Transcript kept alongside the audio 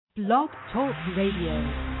Blog Talk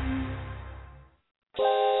Radio.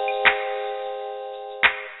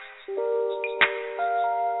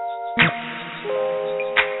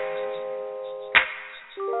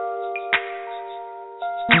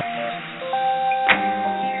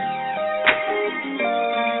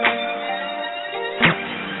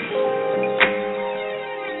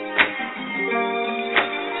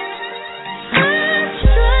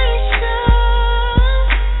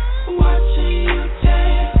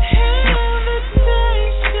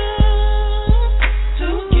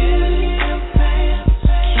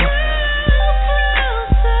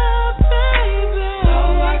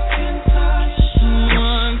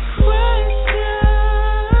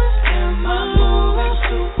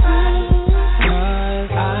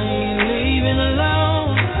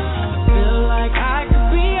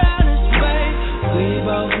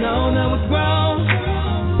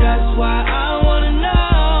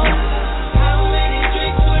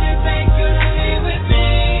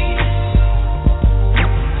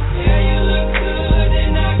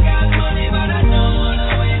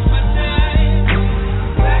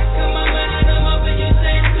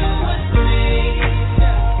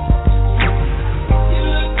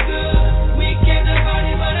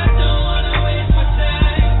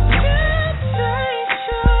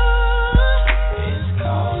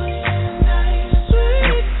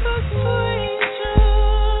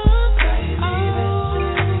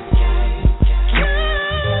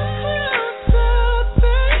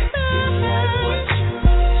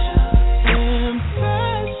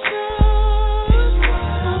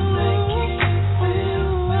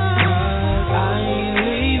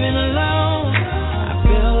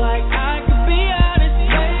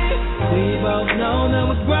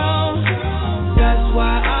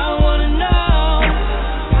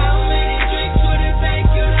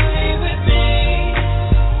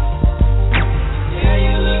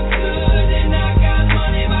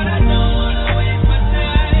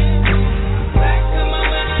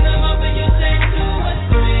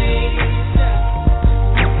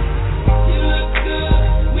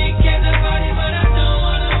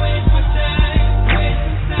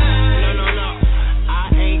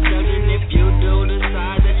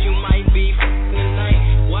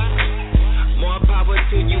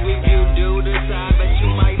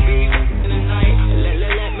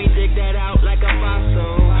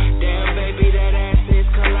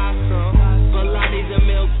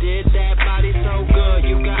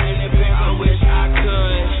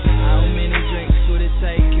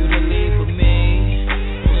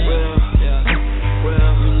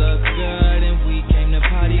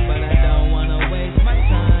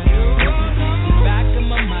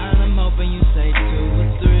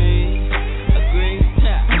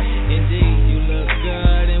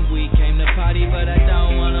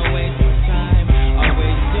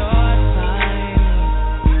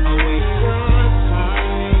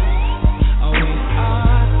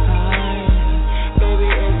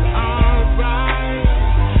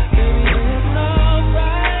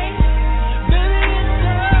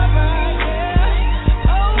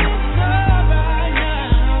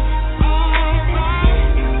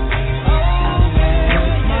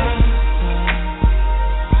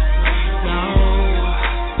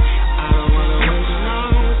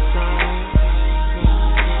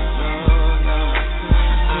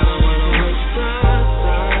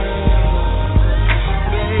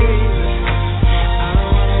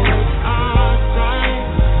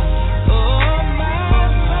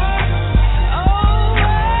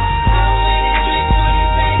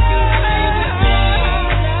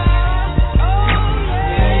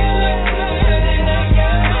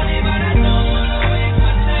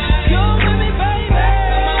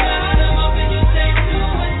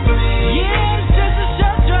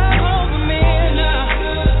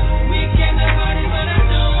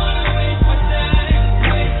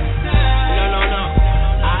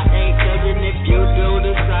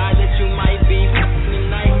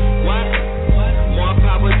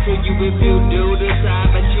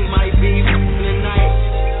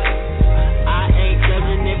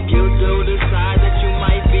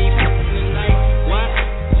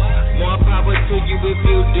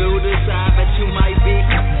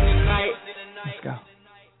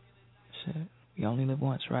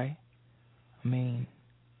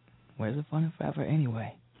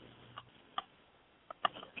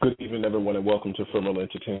 Good evening, everyone, and welcome to Fomerlot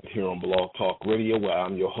Entertainment here on Blog Talk Radio, where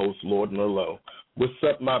I'm your host, Lord Merlot. What's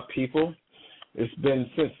up, my people? It's been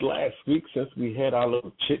since last week since we had our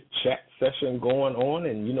little chit-chat session going on,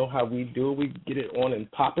 and you know how we do. We get it on and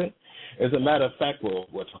popping. As a matter of fact, we'll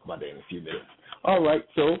talk about that in a few minutes. All right,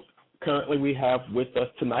 so currently we have with us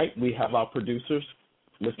tonight, we have our producers,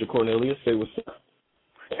 Mr. Cornelius, say what's up.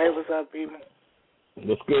 Hey, what's up, people?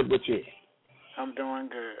 What's good with you? I'm doing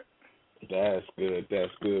good. That's good.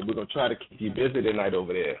 That's good. We're going to try to keep you busy tonight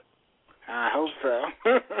over there. I hope so.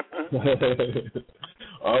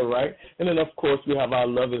 All right. And then, of course, we have our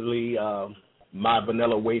lovely My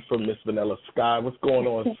Vanilla Wafer, Miss Vanilla Sky. What's going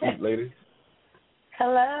on, sweet lady?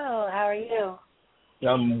 Hello. How are you?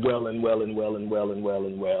 I'm well and well and well and well and well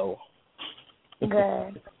and well.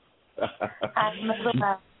 Good.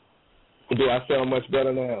 Do I sound much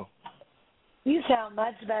better now? You sound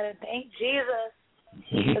much better. Thank Jesus.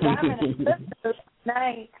 Because I'm in a good mood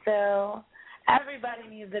tonight, so everybody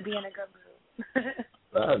needs to be in a good mood.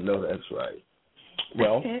 I know that's right.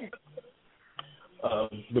 Well,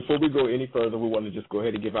 before we go any further, we want to just go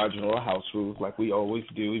ahead and give our general house rules like we always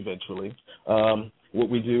do eventually. What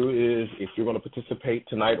we do is if you're going to participate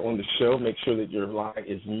tonight on the show, make sure that your line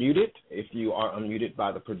is muted if you are unmuted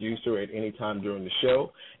by the producer at any time during the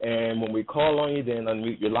show. And when we call on you, then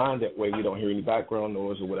unmute your line. That way you don't hear any background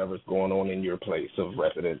noise or whatever's going on in your place of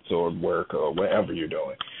residence or work or wherever you're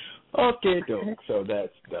doing. Okay, doke. So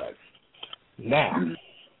that's done. Now,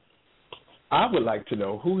 I would like to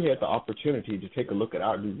know who had the opportunity to take a look at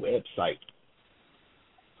our new website.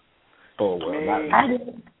 Oh, well, not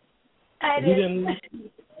I did. You didn't?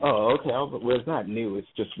 Oh, okay. Well, it's not new. It's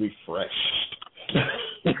just refreshed.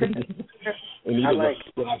 And you I like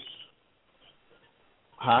it.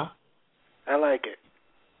 Huh? I like it.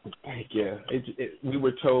 Thank you. We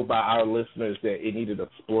were told by our listeners that it needed a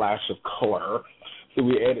splash of color, so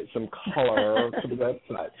we added some color to the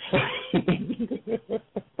website.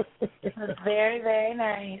 That's very, very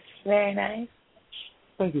nice. Very nice.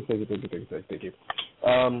 Thank you.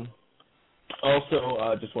 Also,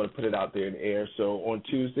 I just want to put it out there in the air. So on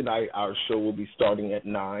Tuesday night, our show will be starting at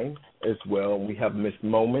 9 as well. We have Miss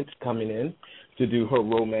Moment coming in to do her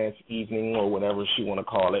romance evening or whatever she want to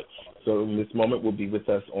call it. So Miss Moment will be with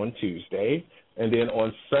us on Tuesday. And then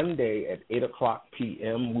on Sunday at 8 o'clock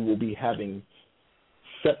p.m., we will be having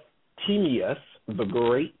Septimius the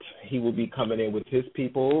Great. He will be coming in with his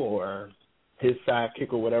people or his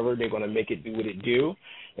sidekick or whatever. They're going to make it do what it do.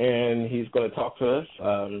 And he's going to talk to us.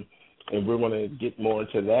 And we're going to get more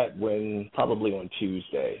into that probably on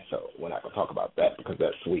Tuesday. So we're not going to talk about that because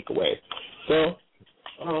that's a week away. So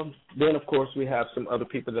then, of course, we have some other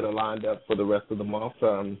people that are lined up for the rest of the month.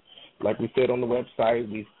 Like we said on the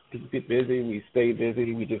website, we get busy, we stay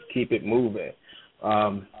busy, we just keep it moving.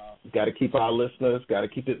 Got to keep our listeners, got to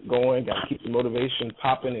keep it going, got to keep the motivation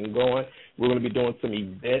popping and going. We're going to be doing some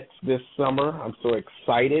events this summer. I'm so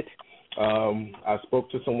excited. I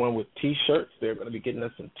spoke to someone with T-shirts. They're going to be getting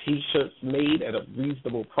us some T-shirts made at a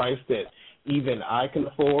reasonable price that even I can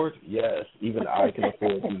afford. Yes, even I can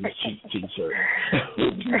afford these cheap T-shirts.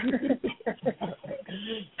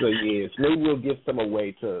 So, yes, maybe we'll give some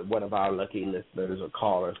away to one of our lucky listeners or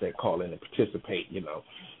callers that call in and participate, you know,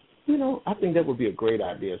 I think that would be a great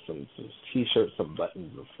idea, some T-shirts, some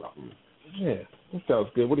buttons or something. Yeah, that sounds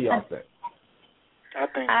good. What do y'all think?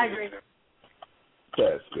 I agree.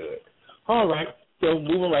 That's good. All right, so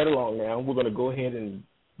moving right along now, we're going to go ahead and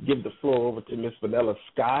give the floor over to Miss Vanilla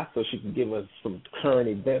Sky so she can give us some current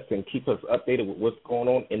events and keep us updated with what's going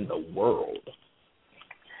on in the world.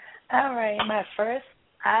 All right, my first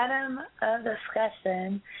item of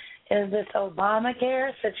discussion is this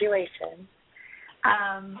Obamacare situation.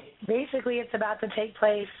 Basically, it's about to take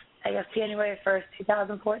place, I guess, January 1st,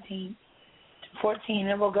 2014,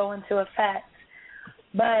 and will go into effect.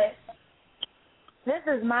 But this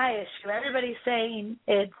is my issue. Everybody's saying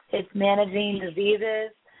it's managing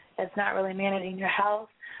diseases. It's not really managing your health.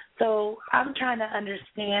 So I'm trying to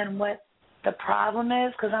understand what the problem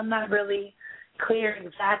is because I'm not really clear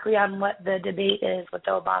exactly on what the debate is with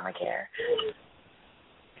the Obamacare.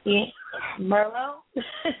 Merlot,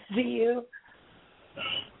 do you?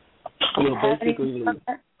 Well, basically,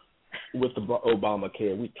 with the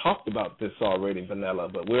Obamacare, we talked about this already, Vanilla,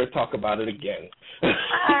 but we'll talk about it again.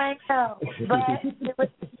 I know, but it was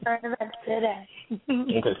current events today.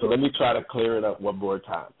 Okay, so let me try to clear it up one more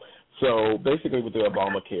time. So basically with the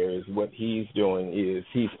Obamacare is what he's doing is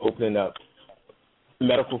he's opening up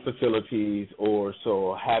medical facilities or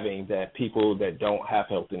so having that people that don't have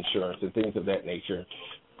health insurance and things of that nature,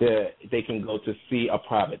 that they can go to see a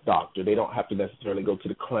private doctor. They don't have to necessarily go to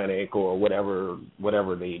the clinic or whatever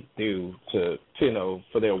they do to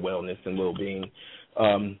for their wellness and well-being.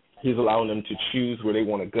 He's allowing them to choose where they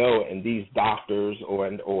want to go, and these doctors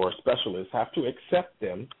or specialists have to accept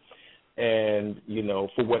them and,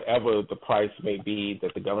 for whatever the price may be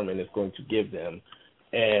that the government is going to give them.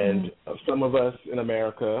 And some of us in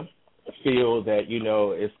America feel that,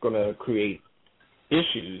 it's going to create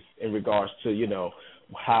issues in regards to,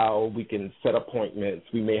 how we can set appointments.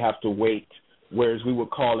 We may have to wait, whereas we would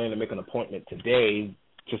call in and make an appointment today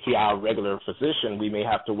to see our regular physician, we may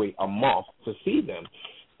have to wait a month to see them.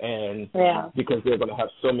 And because they're going to have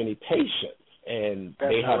so many patients and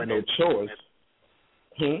they have no choice.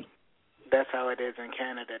 That's how it is in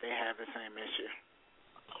Canada. They have the same issue.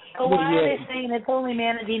 Well, why are they saying it's only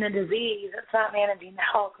managing a disease? It's not managing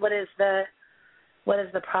health. What is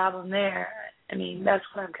the problem there? I mean, that's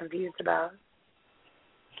what I'm confused about.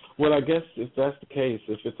 Well, I guess if that's the case,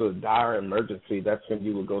 if it's a dire emergency, that's when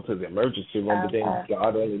you would go to the emergency room. But then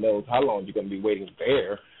God only knows how long you're going to be waiting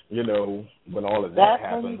there, you know, when all of that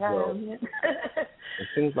happens. So it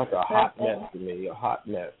seems like a hot mess to me, a hot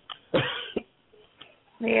mess.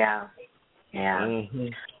 Yeah. Mm-hmm.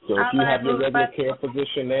 So if you have your regular care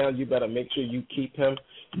physician now, you better make sure you keep him.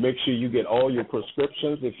 Make sure you get all your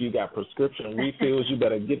prescriptions. If you got prescription refills, you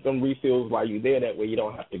better get them refills while you're there. That way you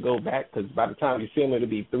don't have to go back, because by the time you see them, it'll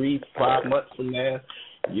be 3-5 months from now.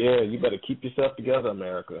 Yeah, you better keep yourself together,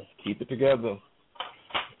 America. Keep it together.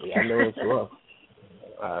 Yeah, I know it's rough.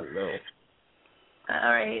 I know.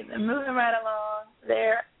 All right, moving right along.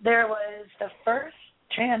 There was the first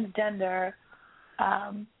transgender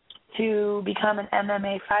to become an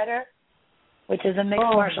MMA fighter, which is a mixed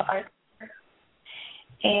martial arts.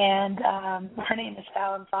 And her name is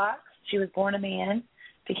Fallon Fox. She was born a man,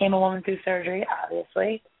 became a woman through surgery,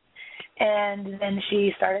 obviously. And then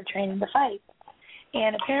she started training to fight.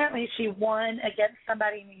 And apparently she won against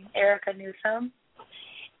somebody named Erica Newsom.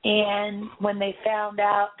 And when they found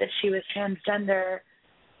out that she was transgender,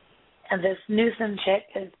 and this Newsom chick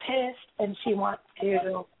is pissed, and she wants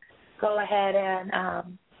to go ahead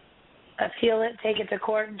and appeal it, take it to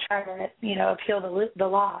court, and try to, appeal the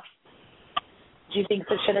loss. She thinks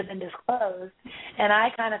it should have been disclosed. And I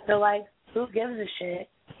kind of feel like, who gives a shit?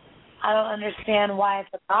 I don't understand why it's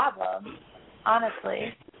a problem,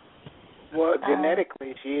 honestly. Well,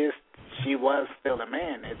 genetically, she was still a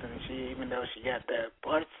man, isn't she? Even though she got the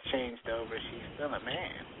parts changed over, she's still a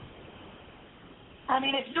man. I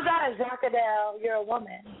mean, if you got a Zacadel, you're a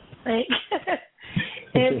woman. Like,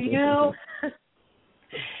 if you...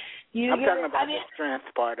 I'm talking about the strength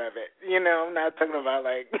part of it. I'm not talking about,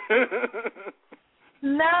 like...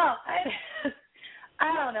 No,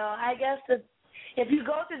 I don't know. I guess if you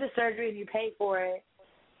go through the surgery and you pay for it,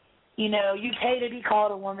 you pay to be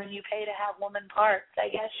called a woman, you pay to have woman parts. I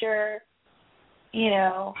guess you're, in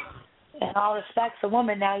all respects, a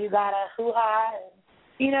woman. Now you got a hoo-ha.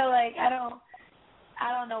 And,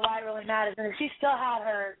 I don't know why it really matters. And if she still had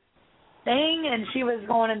her thing and she was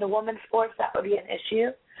going into women's sports, that would be an issue.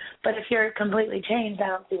 But if you're completely changed, I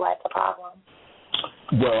don't see why it's a problem.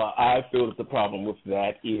 Well, I feel that the problem with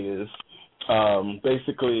that is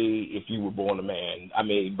basically if you were born a man. I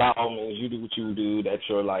mean, by all means, you do what you do. That's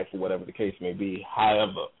your life or whatever the case may be.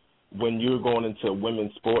 However, when you're going into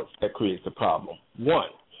women's sports, that creates a problem. One,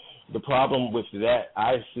 the problem with that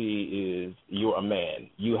I see is you're a man.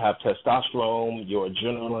 You have testosterone. Your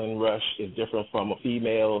adrenaline rush is different from a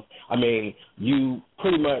female. I mean, you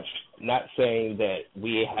pretty much, not saying that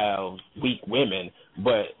we have weak women,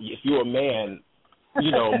 but if you're a man,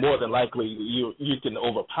 more than likely you can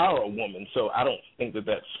overpower a woman. So I don't think that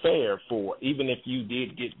that's fair for, even if you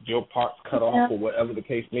did get your parts cut off or whatever the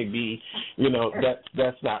case may be,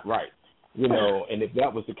 that's not right. And if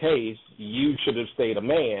that was the case, you should have stayed a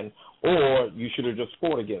man, or you should have just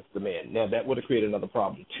fought against the man. Now, that would have created another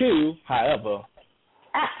problem, too. However,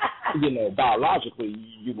 biologically,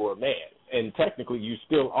 you were a man. And technically, you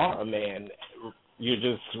still are a man. You're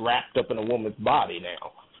just wrapped up in a woman's body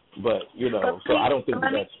now. But, so I don't think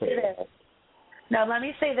that's fair. Now, let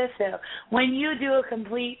me say this, though. When you do a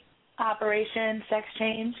complete operation, sex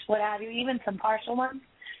change, what have you, even some partial ones,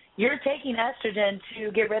 you're taking estrogen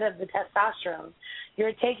to get rid of the testosterone.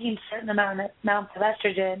 You're taking certain amounts of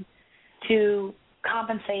estrogen to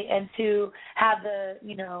compensate and to have the,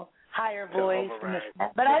 higher voice. And this and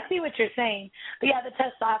that. But I see what you're saying. But, yeah, the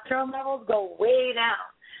testosterone levels go way down.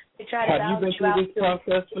 They try to have you been through this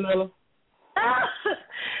process, Vanilla?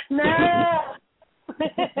 No.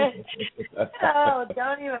 Oh,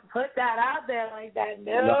 don't even put that out there like that.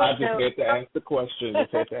 No, I just had to ask the question.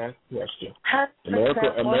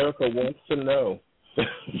 America wants to know.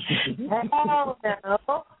 Hell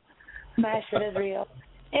no. My shit is real.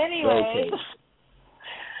 Anyway. Okay.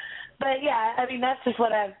 But yeah, I mean, that's just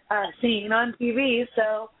what I've seen on TV.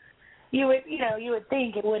 So you would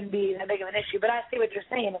think it wouldn't be that big of an issue. But I see what you're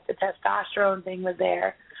saying if the testosterone thing was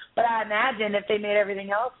there. But I imagine if they made everything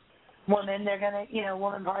else woman, they're going to,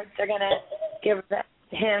 woman parts, they're going to give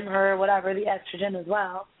him, her, whatever, the estrogen as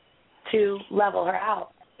well to level her out,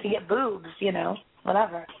 to get boobs,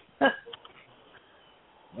 whatever.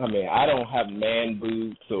 I mean, I don't have man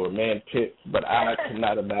boots or man tits, but I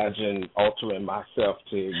cannot imagine altering myself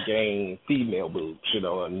to gain female boobs,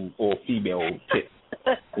 or female tits.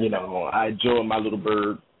 I enjoy my little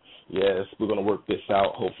bird. Yes, we're going to work this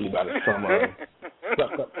out, hopefully by the summer.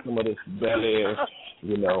 Suck up some of this belly,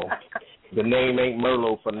 The name ain't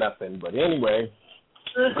Merlot for nothing. But anyway,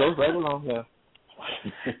 it goes right along, yeah.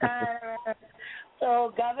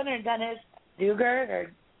 So Governor Dennis Dugard,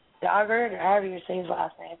 or Doggard, or however you say his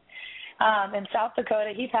last name, in South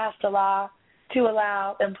Dakota, he passed a law to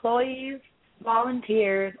allow employees,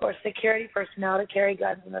 volunteers, or security personnel to carry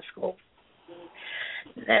guns in the schools.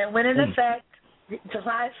 And went into effect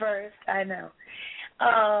July 1st, I know.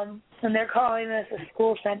 And they're calling this a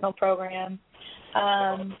school sentinel program.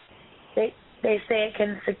 They say it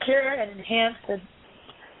can secure and enhance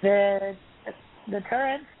the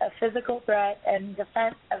deterrence of physical threat and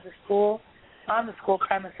defense of the school on the school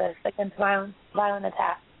premises against violent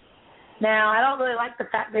attacks. Now, I don't really like the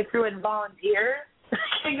fact they threw in volunteers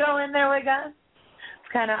to go in there with guns.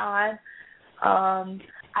 It's kind of odd.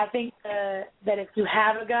 I think that if you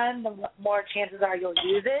have a gun, the more chances are you'll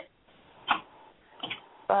use it.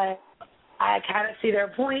 But I kind of see their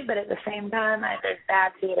point, but at the same time, there's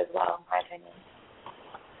bad to it as well, in my opinion.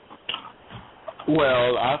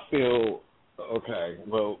 Well, I feel, okay,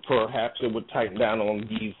 well, perhaps it would tighten down on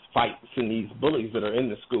these fights and these bullies that are in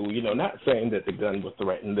the school. Not saying that the gun will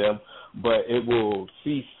threaten them, but it will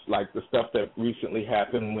cease, like the stuff that recently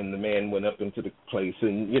happened when the man went up into the place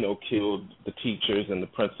and, killed the teachers and the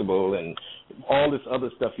principal and all this other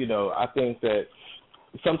stuff. I think that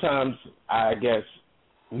sometimes, I guess,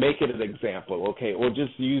 make it an example, okay, or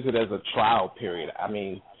just use it as a trial period. I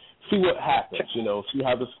mean, see what happens, see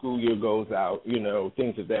how the school year goes out,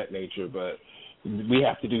 things of that nature, but we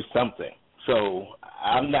have to do something. So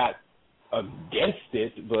I'm not against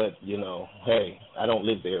it, but, hey, I don't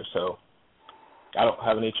live there, so I don't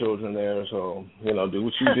have any children there, so, do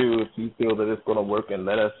what you do if you feel that it's going to work, and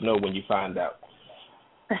let us know when you find out.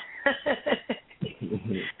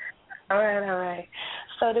 All right.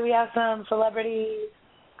 So do we have some celebrity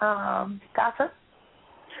gossip?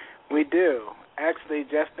 We do. Actually,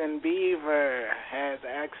 Justin Bieber has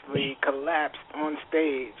actually collapsed on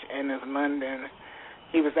stage in his London.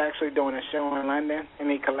 He was actually doing a show in London, and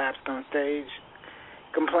he collapsed on stage,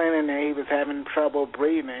 complaining that he was having trouble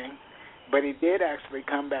breathing. But he did actually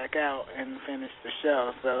come back out and finish the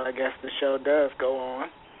show, so I guess the show does go on.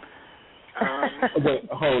 Wait,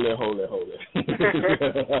 hold it.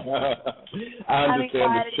 I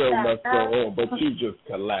understand the show must go on, but you just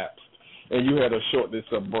collapsed. And you had a shortness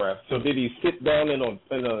of breath. So did he sit down in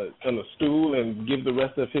a stool and give the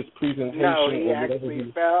rest of his presentation? No, he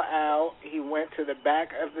actually fell out. He went to the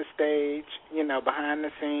back of the stage, behind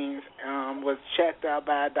the scenes, was checked out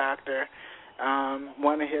by a doctor.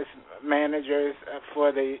 One of his managers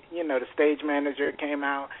for the stage manager came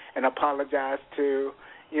out and apologized to,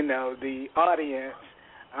 the audience.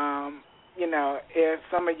 If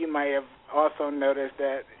some of you might have also noticed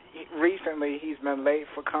that recently he's been late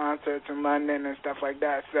for concerts in London and stuff like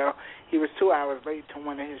that, so he was 2 hours late to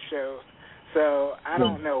one of his shows. So I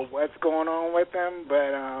don't know what's going on with him,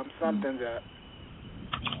 but something's up.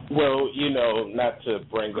 Well, not to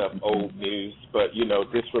bring up old news, but,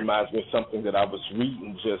 this reminds me of something that I was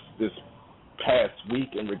reading just this past week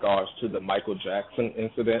in regards to the Michael Jackson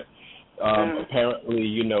incident.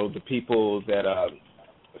 Apparently, the people that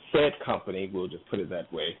said company, we'll just put it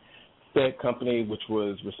that way, said company, which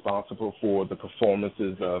was responsible for the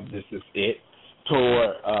performances of This Is It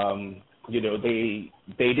tour, they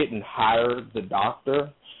didn't hire the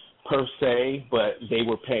doctor per se, but they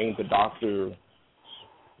were paying the doctor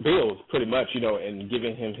bills pretty much, and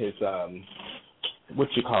giving him his the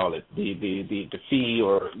fee,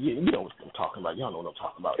 or you know what I'm talking about. Y'all know what I'm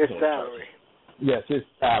talking about. His salary. Yes, his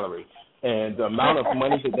salary. And the amount of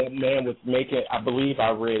money that man was making, I believe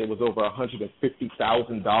I read it was over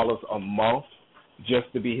 $150,000 a month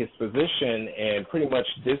just to be his physician. And pretty much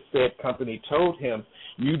this said company told him,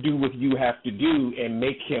 you do what you have to do and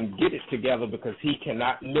make him get it together because he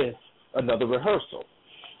cannot miss another rehearsal.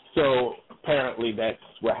 So apparently that's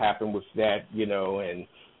what happened with that, and,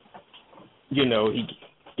 he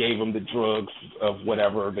gave him the drugs of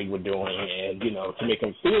whatever they were doing and, to make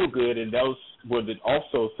him feel good. And those were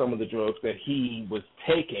also some of the drugs that he was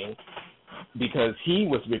taking because he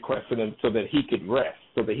was requesting them so that he could rest,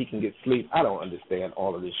 so that he can get sleep. I don't understand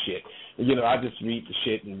all of this shit. I just read the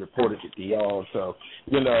shit and report it to y'all. So,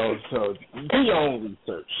 so do your own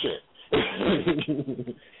research, shit.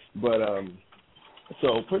 But,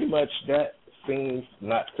 so pretty much that seems,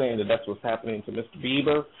 not saying that that's what's happening to Mr.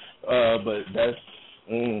 Bieber, but that's,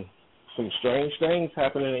 some strange things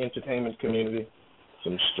happen in the entertainment community.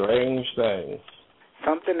 Some strange things.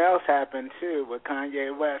 Something else happened too with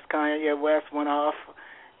Kanye West. Kanye West went off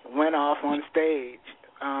on stage,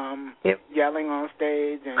 yelling on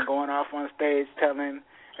stage and going off on stage, telling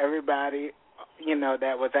everybody,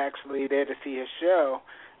 that was actually there to see his show,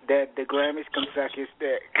 that the Grammys can suck his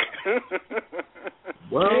dick.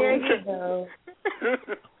 Well, there you go.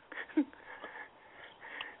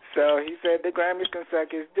 So he said the Grammys can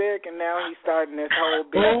suck his dick, and now he's starting this whole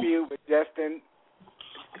big feud with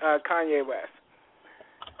Kanye West.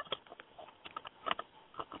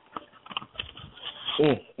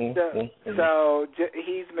 So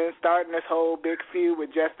he's been starting this whole big feud with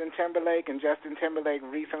Justin Timberlake, and Justin Timberlake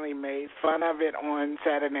recently made fun of it on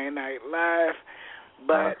Saturday Night Live,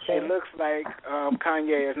 but it looks like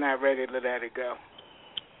Kanye is not ready to let it go.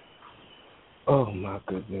 Oh, my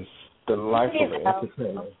goodness. The life of an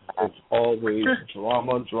entertainer is always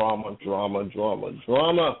drama, drama, drama, drama,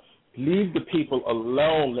 drama. Leave the people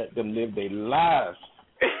alone. Let them live their lives.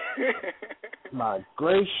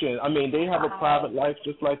 Migration. I mean, they have a private life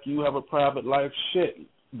just like you have a private life. Shit.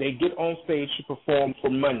 They get on stage to perform for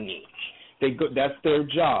money. That's their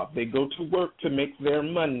job. They go to work to make their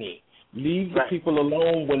money. Leave the people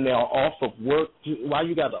alone when they're off of work. Why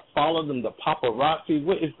you got to follow them, the paparazzi?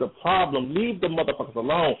 What is the problem? Leave the motherfuckers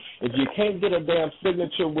alone. If you can't get a damn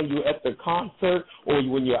signature when you're at the concert or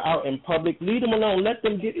when you're out in public, leave them alone. Let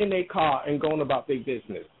them get in their car and go on about their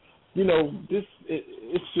business.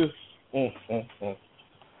 It's just... And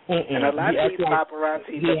a lot of these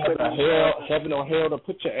paparazzi have heaven or hell to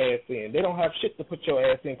put your ass in. They don't have shit to put your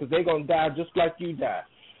ass in because they're going to die just like you die.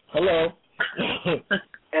 Hello?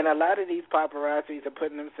 And a lot of these paparazzis are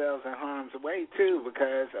putting themselves in harm's way, too,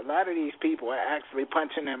 because a lot of these people are actually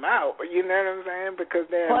punching them out. You know what I'm saying? Because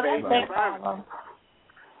they're invading their privacy.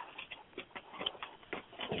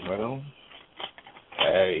 Well,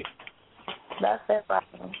 hey. That's their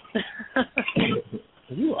problem.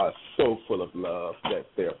 You are so full of love. That's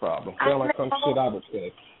their problem. Sound like some shit I would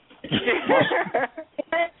say.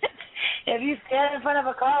 If you stand in front of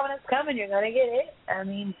a car when it's coming, you're going to get hit. I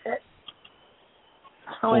mean, shit.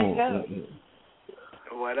 There you go.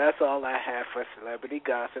 Well, that's all I have for celebrity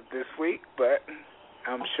gossip this week, but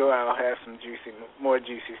I'm sure I'll have some more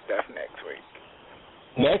juicy stuff next week.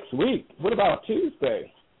 Next week? What about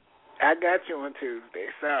Tuesday? I got you on Tuesday.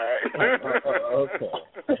 Sorry. Okay.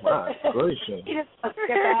 My gracious.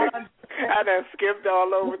 I done skipped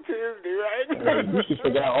all over Tuesday, right? You should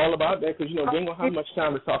forget all about that because, we ain't going to have much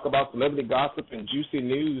time to talk about celebrity gossip and juicy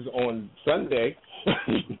news on Sunday.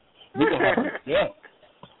 Yeah.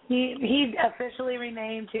 He officially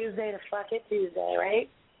renamed Tuesday to Fuck It Tuesday, right?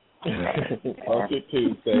 Fuck It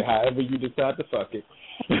Tuesday, however you decide to fuck it.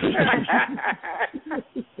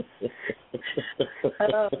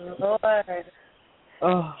 Oh, Lord.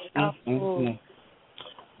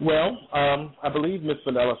 Well, I believe Miss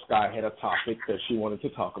Vanilla Sky had a topic that she wanted to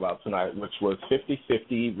talk about tonight, which was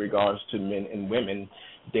 50-50 regards to men and women,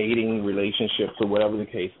 dating, relationships, or whatever the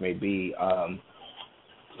case may be.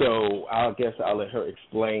 So I guess I'll let her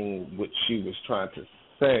explain what she was trying to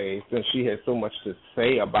say, since she had so much to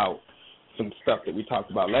say about some stuff that we talked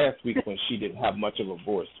about last week when she didn't have much of a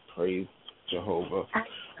voice. Praise Jehovah.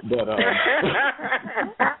 But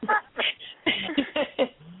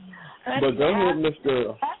but go ahead,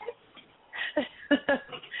 Mr.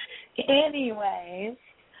 Anyways,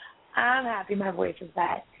 I'm happy my voice is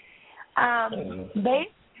back.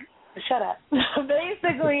 Shut up.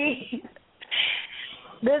 Basically,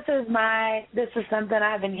 this is something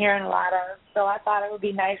I've been hearing a lot of, so I thought it would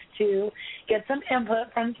be nice to get some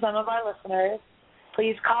input from some of our listeners.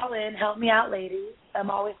 Please call in, help me out, ladies. I'm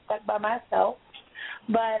always stuck by myself.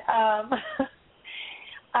 But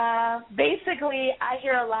basically, I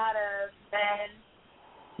hear a lot of men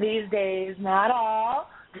these days, not all,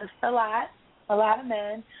 just a lot of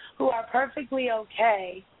men who are perfectly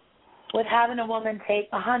okay with having a woman take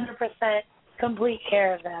 100% complete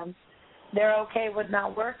care of them. They're okay with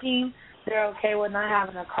not working. They're okay with not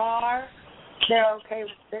having a car. They're okay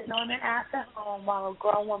with sitting on their ass at home while a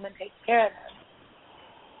grown woman takes care of them.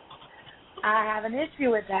 I have an issue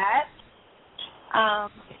with that.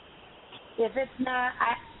 If it's not,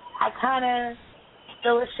 I kind of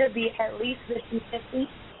feel it should be at least 50-50.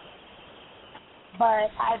 But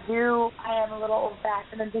I am a little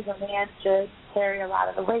old-fashioned and think a man should carry a lot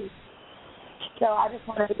of the weight. So I just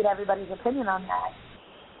wanted to get everybody's opinion on that.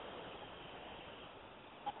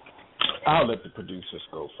 I'll let the producers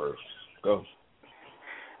go first. Go.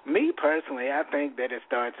 Me personally, I think that it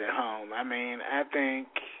starts at home. I mean, I think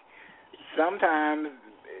sometimes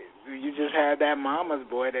you just have that mama's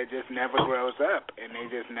boy that just never grows up, and they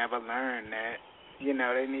just never learn that,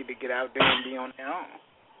 they need to get out there and be on their own.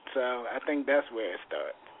 So I think that's where it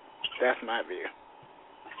starts. That's my view.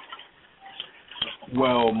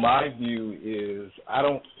 Well, my view is I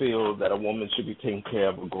don't feel that a woman should be taking care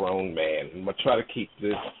of a grown man. I'm going to try to keep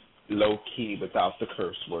this low-key without the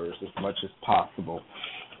curse words as much as possible.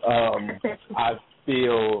 I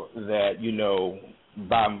feel that,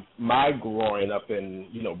 by my growing up and,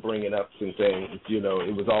 bringing up some things,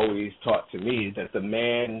 it was always taught to me that the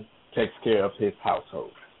man takes care of his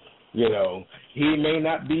household. He may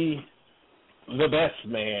not be the best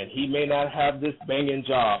man. He may not have this banging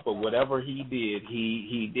job, but whatever he did,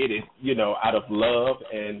 he did it, out of love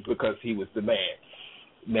and because he was the man.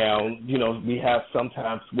 Now, we have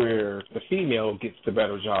sometimes where the female gets the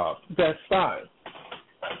better job. That's fine.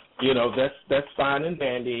 That's fine and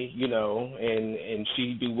dandy, and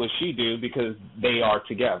she do what she do because they are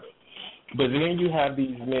together. But then you have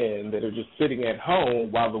these men that are just sitting at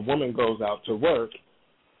home while the woman goes out to work.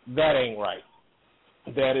 That ain't right.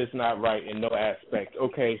 That is not right in no aspect.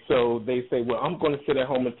 Okay, so they say, well, I'm going to sit at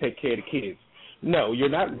home and take care of the kids. No, you're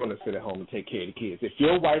not going to sit at home and take care of the kids. If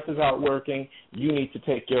your wife is out working, you need to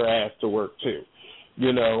take your ass to work too,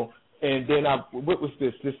 And then what was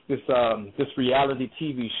this reality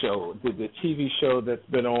TV show, the TV show that's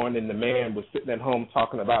been on, and the man was sitting at home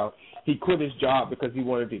talking about he quit his job because he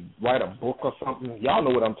wanted to write a book or something. Y'all know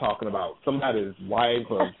what I'm talking about. Somebody's wife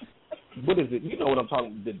or what is it? You know what I'm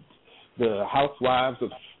talking about. The Housewives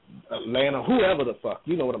of Atlanta, whoever the fuck,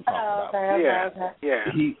 you know what I'm talking about.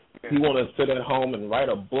 Yeah. He want to sit at home and write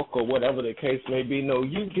a book or whatever the case may be. No,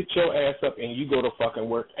 you get your ass up and you go to fucking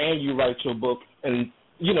work and you write your book and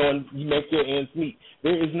and you make your ends meet.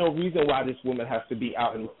 There is no reason why this woman has to be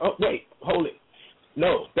out and wait, hold it.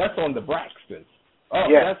 No, that's on the Braxtons. Oh,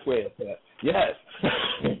 yeah. That's where it's at. Yes.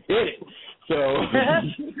 Hit it. So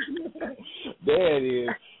there it is.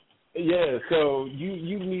 Yeah, so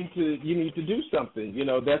you need to do something.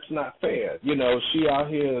 That's not fair. She out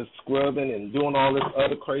here scrubbing and doing all this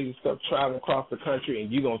other crazy stuff, traveling across the country, and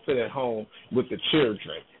you gonna sit at home with the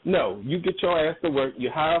children. No, you get your ass to work.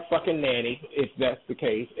 You hire a fucking nanny if that's the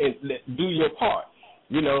case, and do your part.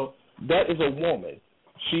 That is a woman.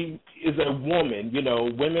 She is a woman.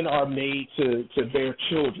 Women are made to bear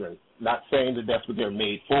children. Not saying that that's what they're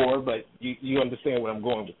made for, but you understand where I'm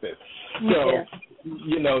going with this. So,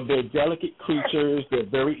 they're delicate creatures. They're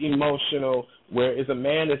very emotional, whereas a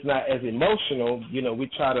man is not as emotional. We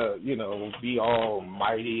try to, be all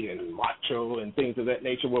mighty and macho and things of that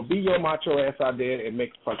nature. Well, be your macho ass out there and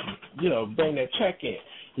make fucking, bring that check in.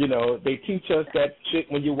 They teach us that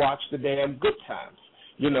shit when you watch the damn Good Times.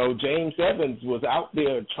 James Evans was out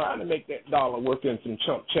there trying to make that dollar working some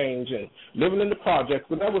chump change and living in the projects,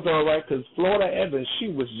 but that was all right because Florida Evans, she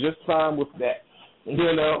was just fine with that,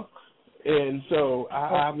 And so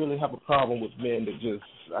I really have a problem with men that just,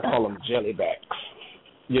 I call them jellybacks.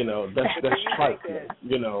 That's trifling.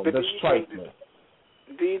 That's trifling.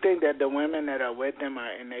 Do you think that the women that are with them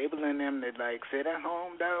are enabling them to, sit at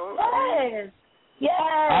home, though?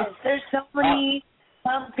 Yes. There's so many...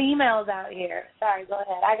 Some females out here. Sorry, go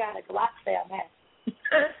ahead. I got a lot to say on that.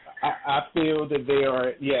 I feel that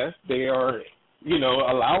they are,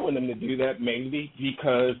 allowing them to do that maybe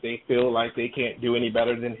because they feel like they can't do any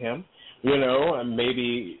better than him, and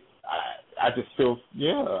maybe I just feel,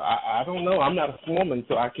 I don't know. I'm not a woman,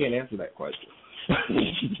 so I can't answer that question.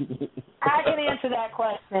 I can answer that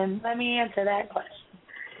question. Let me answer that question.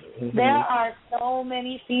 Mm-hmm. There are so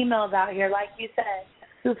many females out here, like you said,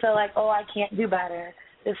 who feel like, oh, I can't do better.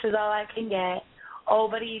 This is all I can get. Oh,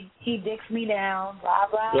 but he dicks me down, blah,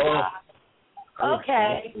 blah, blah.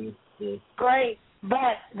 Okay, great.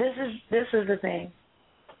 But this is the thing.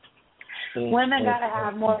 Women got to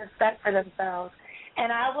have more respect for themselves.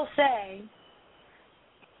 And I will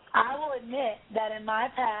admit that in my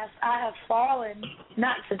past I have fallen,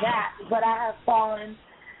 not to that, but I have fallen,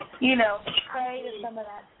 prey to some of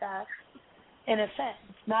that stuff. In a sense,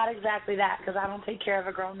 not exactly that, because I don't take care of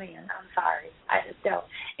a grown man. I'm sorry. I just don't.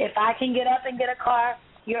 If I can get up and get a car,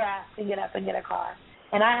 your ass can get up and get a car.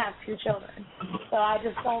 And I have 2 children. So I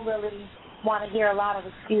just don't really want to hear a lot of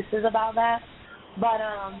excuses about that. But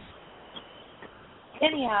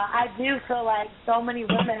anyhow, I do feel like so many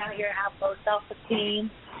women out here have low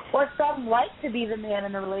self-esteem, or some like to be the man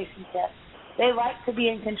in the relationship. They like to be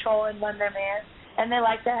in control and run their man, and they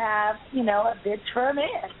like to have, a bitch for a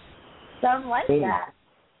man. Some like that.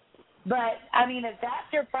 But, if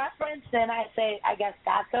that's your preference, then I say, I guess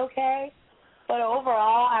that's okay. But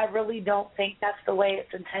overall, I really don't think that's the way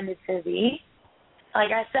it's intended to be.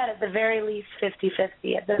 Like I said, at the very least,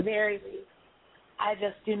 50-50. At the very least. I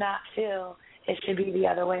just do not feel it should be the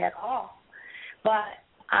other way at all. But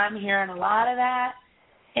I'm hearing a lot of that,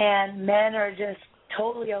 and men are just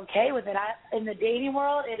totally okay with it. In the dating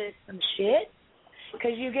world, it is some shit,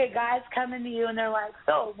 because you get guys coming to you and they're like,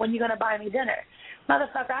 so when you going to buy me dinner?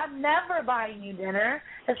 Motherfucker, I'm never buying you dinner,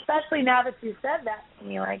 especially now that you said that to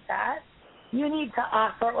me like that. You need to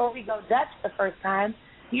offer, or we go Dutch the first time.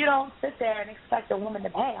 You don't sit there and expect a woman to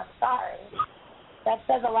pay. I'm sorry. That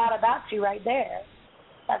says a lot about you right there.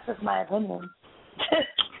 That's just my opinion.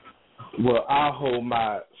 Well, I'll hold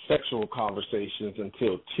my sexual conversations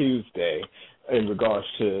until Tuesday in regards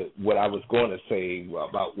to what I was going to say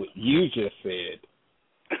about what you just said.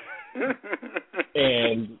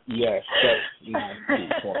 And, yes, that's my key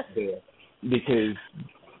point there. Because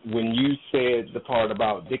when you said the part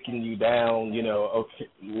about dicking you down, you know, okay,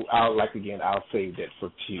 I'll save that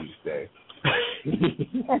for Tuesday.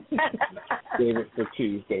 Save it for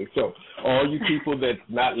Tuesday. So all you people that's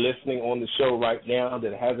not listening on the show right now,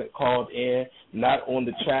 that hasn't called in, not on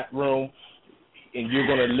the chat room, and you're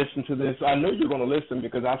going to listen to this, I know you're going to listen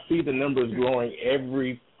because I see the numbers growing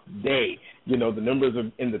every day. You know, the numbers are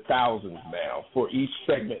in the thousands now for each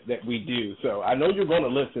segment that we do. So I know you're going to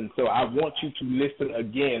listen, so I want you to listen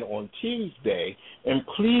again on Tuesday, and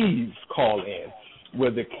please call in,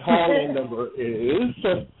 where the call-in number is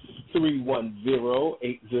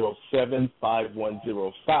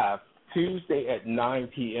 310-807-5105. Tuesday at 9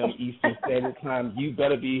 p.m. Eastern Standard Time. You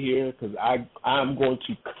better be here because I'm going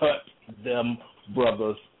to cut them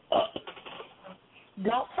brothers up.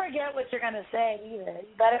 Don't forget what you're going to say either.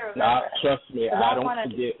 You better remember. Nah, trust me, I don't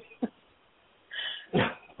forget.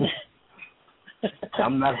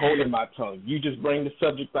 I'm not holding my tongue. You just bring the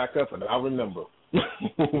subject back up and I'll remember.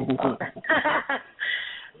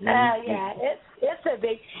 Yeah, it's a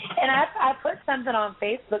big, and I put something on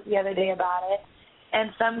Facebook the other day about it, and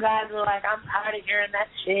some guys were like, I'm tired of hearing that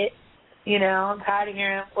shit. You know, I'm tired of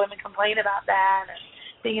hearing women complain about that and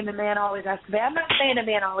thinking the man always has to pay. I'm not saying the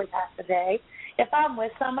man always has to pay. If I'm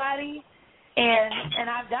with somebody, and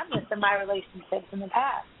I've done this in my relationships in the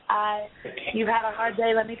past, you've had a hard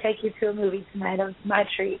day, let me take you to a movie tonight. It was my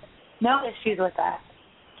treat. No issues with that.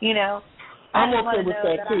 You know? I'm okay with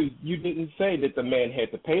that, too. You didn't say that the man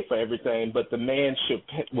had to pay for everything, but the man should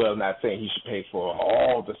pay, well, not saying he should pay for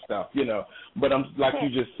all the stuff, you know, but I'm like you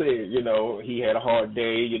just said, you know, he had a hard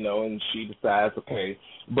day, you know, and she decides to pay,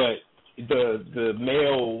 but the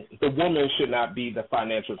woman should not be the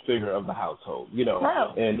financial figure of the household, you know,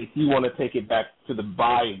 and if you want to take it back to the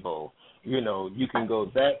Bible, you know, you can go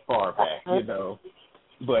that far back, you know,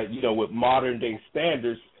 but, you know, with modern day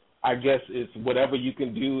standards, I guess it's whatever you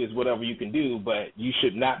can do is whatever you can do, but you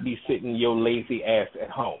should not be sitting your lazy ass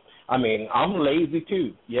at home. I mean, I'm lazy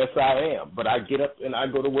too. Yes, I am. But I get up and I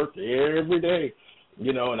go to work every day,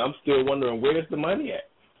 you know, and I'm still wondering, where's the money at?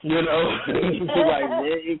 You know, like,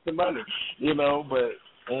 where is the money? You know, but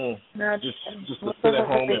just to sit at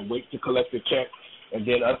home and wait to collect the check, and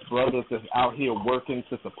then us brothers that's out here working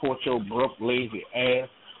to support your broke, lazy ass,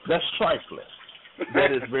 that's trifling.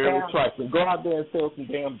 That is very trifling. Go out there and sell some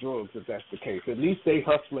damn drugs if that's the case. At least they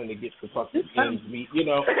hustling to get the fucking ends meet. You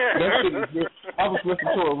know, that shit is good. I was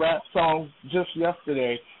listening to a rap song just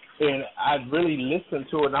yesterday, and I really listened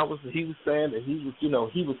to it. And he was saying that he was, you know,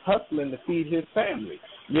 he was hustling to feed his family.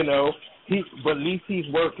 You know, but at least he's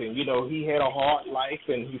working. You know, he had a hard life,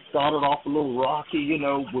 and he started off a little rocky, you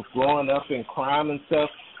know, with growing up in crime and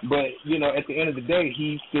stuff. But you know, at the end of the day,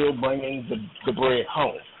 he's still bringing the bread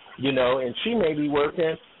home. You know, and she may be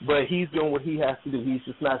working, but he's doing what he has to do. He's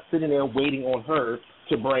just not sitting there waiting on her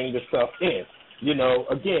to bring the stuff in. You know,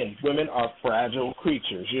 again, women are fragile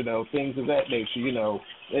creatures, you know, things of that nature, you know.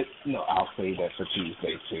 I'll say that for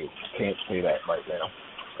Tuesday, too. Can't say that right now.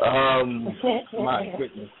 My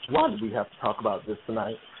goodness. Why did we have to talk about this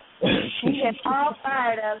tonight? It's all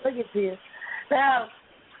fired up. Look at you. So,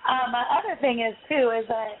 my other thing is, too, is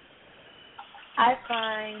that I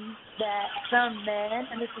find that some men,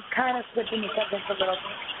 and this is kind of switching the subject a little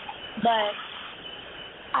bit, but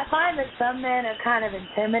I find that some men are kind of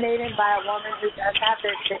intimidated by a woman who does have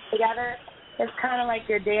their shit together. It's kind of like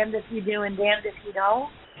you're damned if you do and damned if you don't.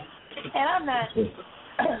 And I'm not.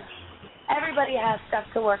 Everybody has stuff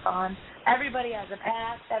to work on. Everybody has a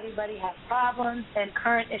past. Everybody has problems and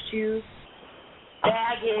current issues,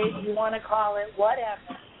 baggage, you want to call it,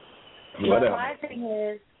 whatever. But my thing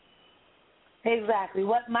is, exactly.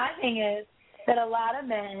 What my thing is that a lot of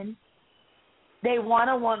men, they want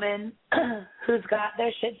a woman who's got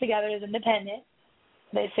their shit together, is independent.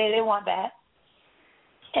 They say they want that.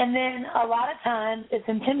 And then a lot of times it's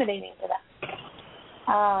intimidating to them.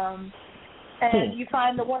 And you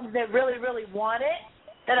find the ones that really, really want it,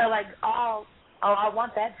 that are like all oh, I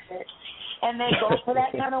want that shit. And they go for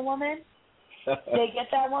that kind of woman. They get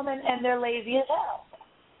that woman, and they're lazy as hell.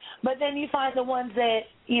 But then you find the ones that,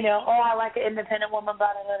 you know, oh, I like an independent woman,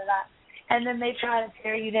 blah, blah, blah, blah. And then they try to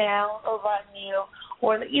tear you down or run you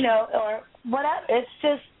or, you know, or whatever.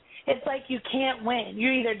 It's like you can't win.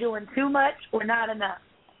 You're either doing too much or not enough,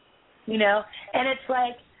 you know. And it's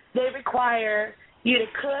like they require you to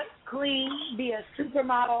cook, clean, be a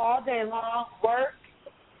supermodel all day long, work,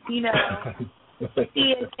 you know,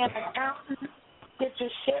 be an accountant, get your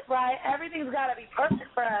shit right. Everything's got to be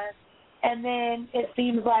perfect for us. And then it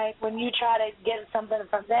seems like when you try to get something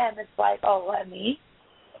from them, it's like, oh, what, me?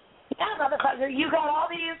 Yeah, motherfucker, you got all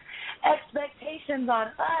these expectations on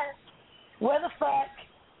us. Where the fuck,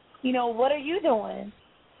 you know, what are you doing?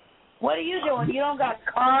 What are you doing? You don't got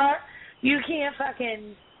a car. You can't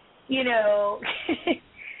fucking, you know,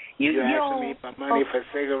 you asking me for money for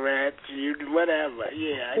cigarettes, you whatever.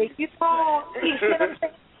 Yeah. You don't, you see what I'm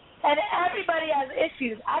saying? And everybody has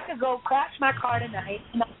issues. I could go crash my car tonight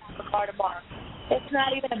and not have a car tomorrow. It's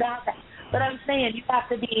not even about that. But I'm saying you have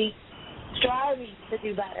to be striving to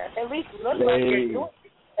do better. At least look like you're doing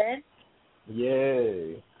it.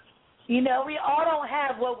 Yay. You know, we all don't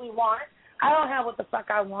have what we want. I don't have what the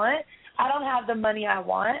fuck I want. I don't have the money I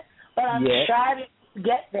want. But I'm striving to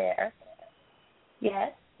get there.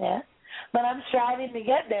 Yes. But I'm striving to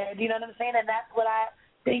get there. Do you know what I'm saying? And that's what I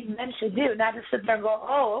think men should do. Not just sit there and go,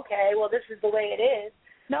 oh, okay, well, this is the way it is.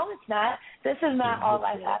 No, it's not. This is not all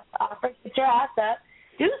I have to offer. Get your ass up.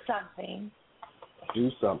 Do something. Do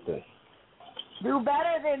something. Do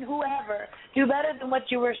better than whoever. Do better than what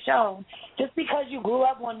you were shown. Just because you grew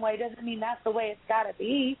up one way doesn't mean that's the way it's got to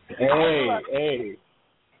be. Hey.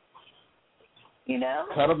 You know?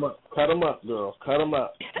 Cut them up, girl. Cut them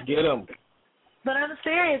up. Get them. But I'm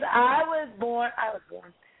serious. I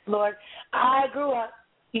grew up,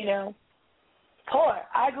 you know, poor.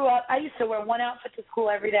 I used to wear one outfit to school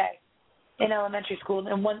every day in elementary school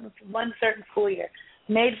in one certain school year.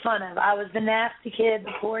 Made fun of. I was the nasty kid,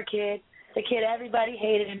 the poor kid, the kid everybody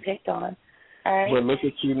hated and picked on. All right? Well, look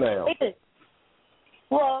at you now.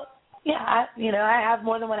 Well, yeah, I have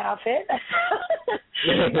more than one outfit.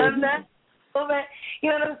 I'm not, but you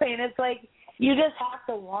know what I'm saying? It's like you just have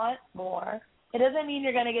to want more. It doesn't mean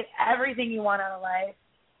you're going to get everything you want out of life,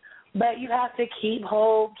 but you have to keep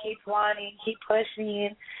hope, keep wanting, keep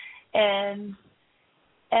pushing, and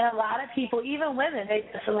a lot of people, even women, they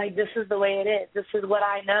just are like, this is the way it is. This is what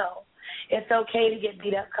I know. It's okay to get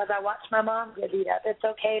beat up because I watched my mom get beat up. It's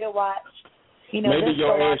okay to watch, you know. Maybe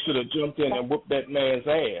your ass should have jumped in and whooped that man's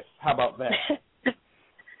ass. How about that?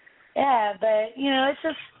 Yeah, but, you know, it's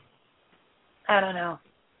just, I don't know.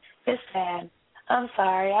 It's sad. I'm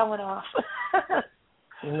sorry. I went off.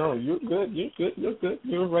 No, you're good.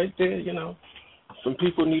 You're right there, you know. Some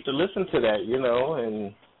people need to listen to that, you know,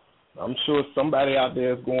 and I'm sure somebody out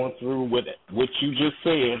there is going through what you just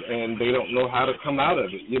said, and they don't know how to come out of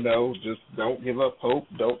it, you know. Just don't give up hope.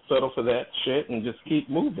 Don't settle for that shit, and just keep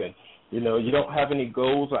moving. You know, you don't have any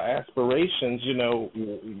goals or aspirations, you know,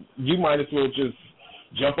 you might as well just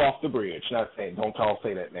jump off the bridge. Not saying, don't all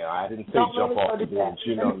say that now. I didn't say jump off the bridge.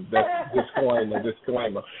 You know, that's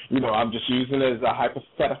disclaimer. You know, I'm just using it as a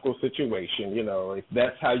hypothetical situation. You know, if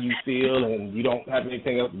that's how you feel and you don't have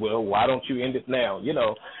anything else, well, why don't you end it now? You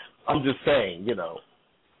know, I'm just saying, you know,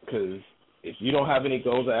 because if you don't have any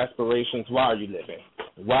goals or aspirations, why are you living?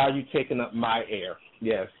 Why are you taking up my air?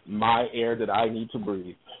 Yes, my air that I need to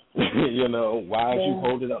breathe. You know, why are you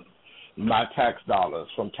holding up my tax dollars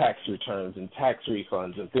from tax returns and tax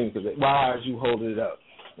refunds and things of that? Why are you holding it up?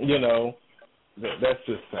 You know, that's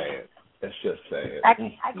just sad. That's just sad. I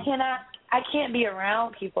can't be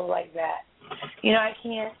around people like that. You know, I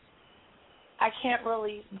can't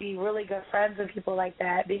really be really good friends with people like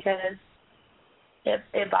that because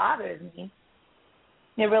it bothers me.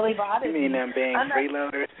 It really bothers me. You mean them being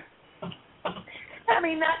freeloaders? I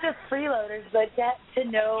mean, not just freeloaders, but to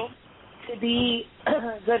know, to be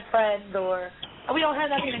good friends, or we don't have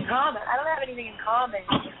nothing in common. I don't have anything in common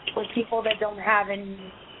with people that don't have any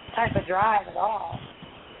type of drive at all.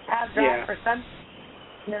 I have drive for something,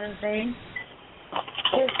 you know what I'm saying?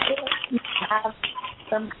 Just have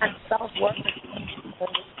some kind of self-worth.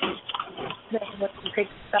 When you pick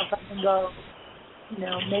yourself up and go, you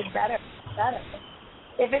know, make better.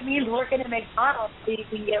 If it means working at McDonald's so you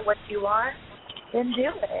can get what you want, then do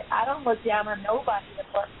it. I don't look down on nobody that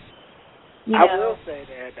works. I will say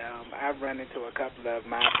that I've run into a couple of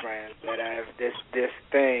my friends that have this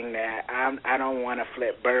thing that I don't want to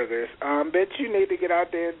flip burgers. Bitch, you need to get out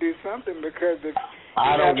there and do something because if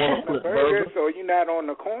I you're don't not want to flipping flip burgers, or you're not on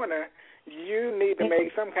the corner, You need to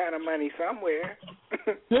make some kind of money somewhere.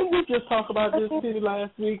 Didn't we just talk about this too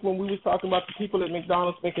last week when we was talking about the people at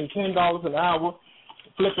McDonald's making $10 an hour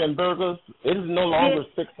flipping burgers? It is no longer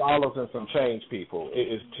 $6 and some change, people. It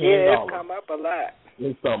is $10. Yeah, it's come up a lot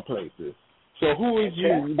in some places. So who is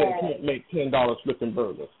you that can't make $10 flipping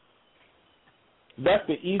burgers? That's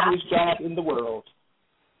the easiest job in the world.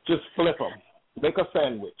 Just flip them. Make a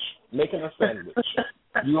sandwich. Making a sandwich.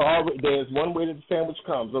 There's one way that the sandwich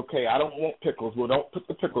comes. Okay, I don't want pickles. Well, don't put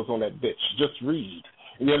the pickles on that bitch. Just read.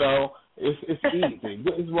 You know, it's easy.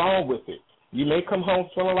 What is wrong with it? You may come home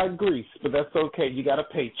smelling like grease, but that's okay. You got a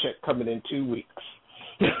paycheck coming in 2 weeks.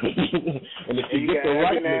 And if you get the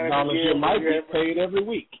right McDonald's, you might get paid every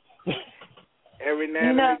week. Every now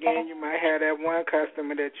and again, you might have that one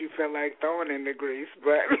customer that you feel like throwing in the grease,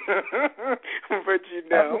 but you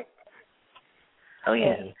don't. Oh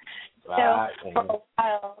yeah. So for a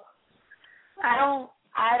while,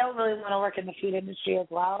 I don't really want to work in the food industry as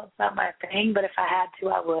well. It's not my thing, but if I had to,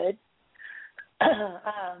 I would.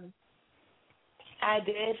 I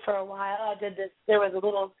did for a while. I did this. There was a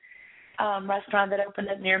little restaurant that opened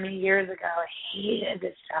up near me years ago. I hated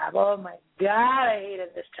this job. Oh my God, I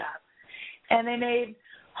hated this job. And they made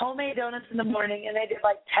homemade donuts in the morning, and they did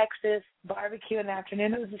like Texas barbecue in the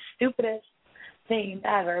afternoon. It was the stupidest thing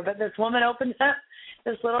ever. But this woman opened up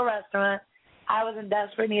this little restaurant. I was in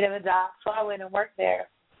desperate need of a job, so I went and worked there.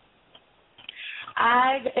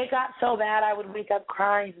 It got so bad I would wake up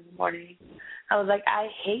crying in the morning. I was like, I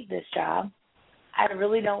hate this job. I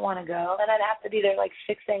really don't want to go. And I'd have to be there like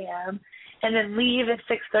 6 a.m. and then leave at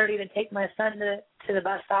 6:30 to take my son to the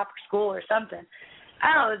bus stop or school or something.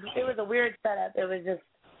 I don't know, it was a weird setup. It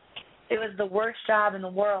was the worst job in the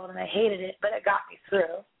world, and I hated it, but it got me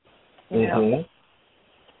through. You know?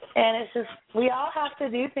 And it's just, we all have to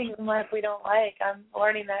do things in life we don't like. I'm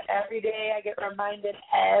learning that every day. I get reminded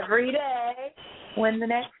every day when the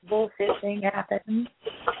next bullshit thing happens.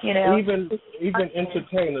 You know, even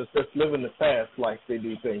entertainers that's living the fast life, they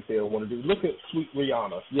do things they don't want to do. Look at sweet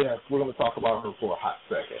Rihanna. Yes, we're going to talk about her for a hot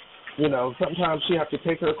second. You know, sometimes she has to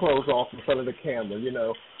take her clothes off in front of the camera. You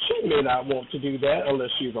know, she may not want to do that unless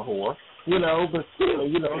she's a whore. You know, but still,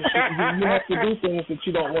 you know, you have to do things that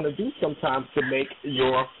you don't want to do sometimes to make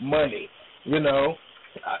your money. You know,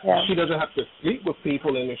 she doesn't have to sleep with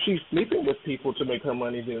people, and if she's sleeping with people to make her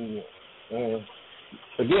money, then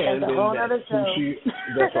again, that's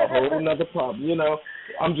a whole other problem. You know,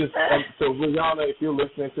 so Rihanna, if you're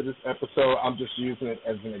listening to this episode, I'm just using it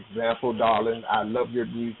as an example, darling. I love your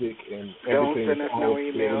music and everything. Don't send us no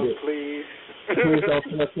emails, please. Please don't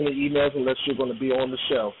send us any emails unless you're going to be on the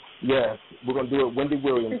show. Yes, we're going to do it Wendy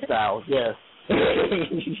Williams style. Yes.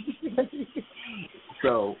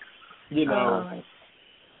 So, you know,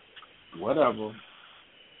 whatever.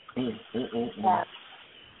 Yeah.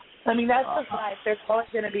 I mean, that's just life. There's always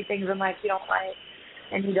going to be things in life you don't like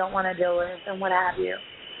and you don't want to deal with and what have you.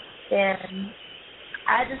 And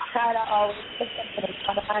I just try to always put something in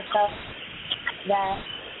front of myself that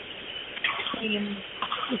seems,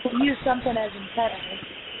 you can use something as incentive,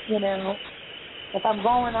 you know. If I'm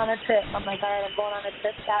going on a trip, I'm like, all right, I'm going on a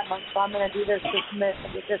trip that month, so I'm going to do this and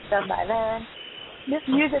get this done by then.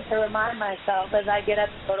 Just use it to remind myself as I get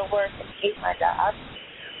up to go to work and hate my job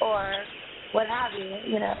or what have you.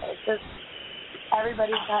 You know, it's just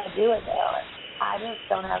everybody's got to do it, though. I just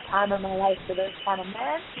don't have time in my life for those kind of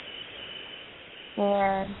men.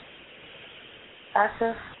 And that's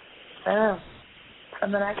just, I don't know,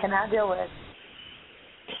 something I cannot deal with.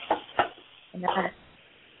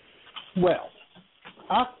 Well,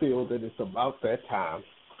 I feel that it's about that time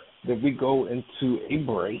that we go into a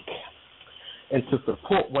break and to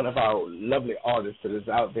support one of our lovely artists that is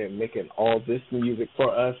out there making all this music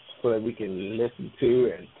for us so that we can listen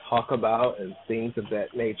to and talk about and things of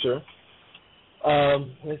that nature.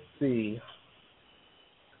 Let's see.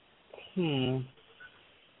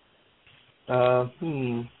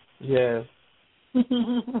 Yes.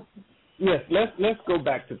 Yes, let's go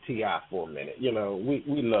back to T.I. for a minute. You know, we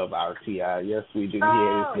love our T.I. Yes, we do.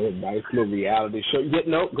 Oh. Here, it's a nice little reality show. Yeah,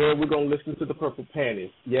 no, girl, we're going to listen to the Purple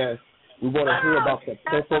Panties. Yes, we want to hear about the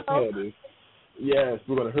Purple Panties. Yes,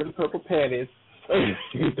 we're going to hear the Purple Panties.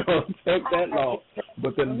 It don't take that long.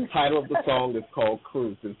 But the title of the song is called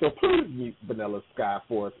Cruising. So please mute Vanilla Sky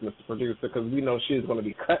for us, Mr. Producer, because we know she's going to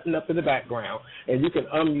be cutting up in the background, and you can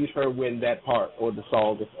unmute her when that part or the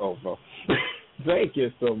song is over. Thank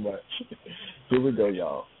you so much. Here we go,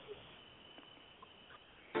 y'all.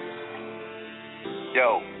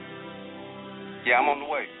 Yo. Yeah, I'm on the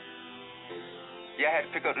way. Yeah, I had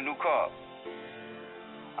to pick up the new car.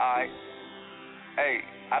 All right. Hey,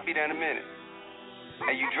 I'll be there in a minute.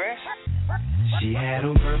 Hey, you dressed? She had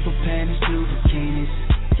on purple panties, blue bikinis.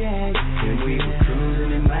 Yeah, yeah. And we were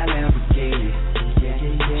cruising in my Lamborghini. Yeah, yeah,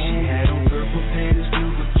 yeah. She had on purple panties,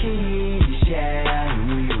 blue bikinis. Yeah, and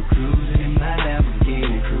we were cruising in my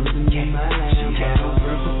Lamborghini. Cruising in my Lamborghini. She had on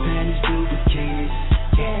purple panties, blue bikinis.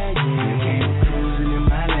 Yeah, yeah. And we were cruising in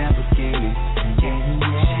my Lamborghini. Yeah,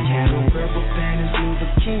 yeah. She had on purple panties, blue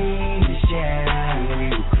bikinis. Yeah, and we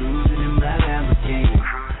were cruising in my Lamborghini.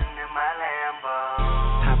 Cruising in my Lambo.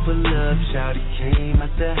 Pull up, shawty came out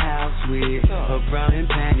the house with her brown and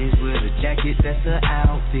panties with a jacket that's her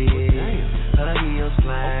outfit. Her heels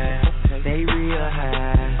fly, they real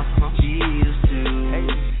high. She used to,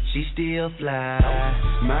 she still fly.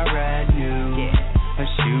 My ride new, her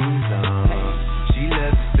shoes on. She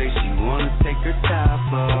loves to say she wanna take her top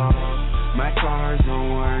off. My car's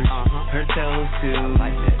on, her toes too.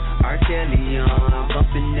 R. Kelly on, I'm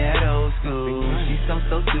bumping that old school. She's so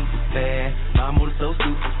super fast, my motor so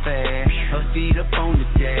super fast. Her feet up on the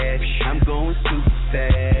dash, I'm going super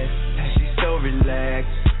fast. She's so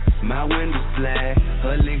relaxed, my window's black.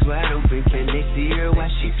 Her legs wide open, can they see her while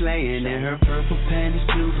she playing? In her purple panties,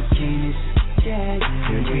 blue bikinis. Yeah,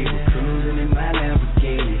 yeah. And we were cruising in my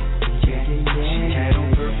Lamborghini. Yeah, yeah. She had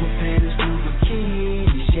on purple panties, blue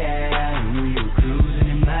bikinis. Yeah, and we were cruising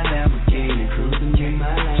in my Lamborghini. Cruising in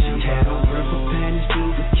my Lamborghini. She had on purple panties,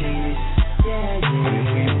 blue bikinis. Yeah, yeah. And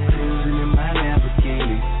we were cruising in my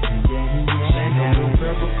Lamborghini. Yeah, yeah. She had on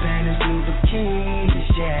purple panties, blue bikinis.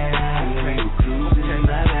 Yeah, and we were cruising in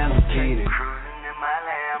my Lamborghini. Cruising in my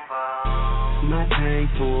Lambo. My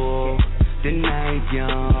tank full, the night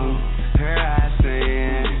young. Her eyes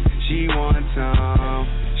saying she wants some,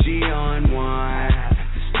 she on one.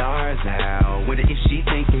 The stars out. Wonder if she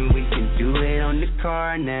thinking we can do it on the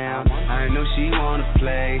car now. I know she wanna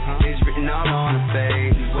play. It's written all on her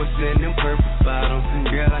face. What's in them purple bottles?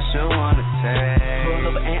 Girl, I sure wanna take.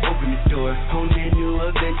 Pull over and open the door. On that new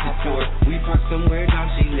adventure tour. We parked somewhere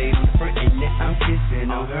down. She laid on the front and now I'm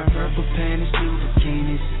kissing on her purple panties, blue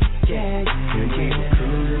bikinis. Yeah, yeah. And we were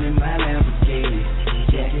cruising in my Lamborghini.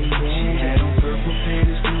 Yeah, yeah. She had on purple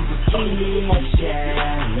panties, blue bikinis.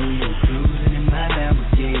 Yeah, we were cruising in my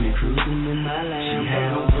Lamborghini. Cruising in my Lamborghini. She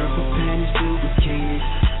had on purple panties, blue bikinis.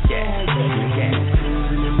 Yeah, yeah.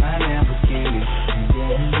 Cruising in my Lamborghini.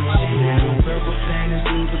 Yeah, yeah. She had on purple panties,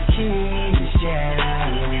 blue bikinis.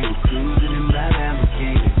 Yeah, we were cruising in my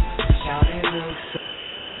Lamborghini. Shout it looks.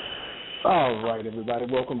 All right, everybody.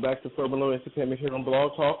 Welcome back to Fomerlot Entertainment here on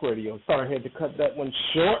Blog Talk Radio. Sorry, I had to cut that one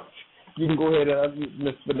short. You can go ahead and unmute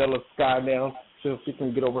Miss Vanilla Sky now so she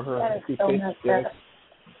can get over her happy so face. Yes.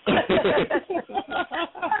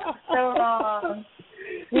 So wrong.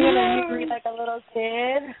 You're going to make me like a little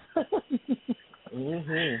kid.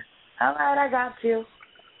 All right, I got you.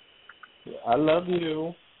 I love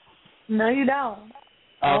you. No, you don't.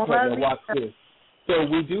 Okay, now watch this. So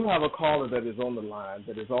we do have a caller that is on the line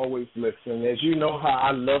that is always listening. As you know how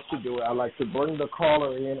I love to do it, I like to bring the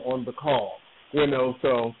caller in on the call. You know,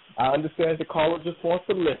 so I understand the caller just wants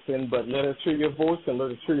to listen, but let us hear your voice and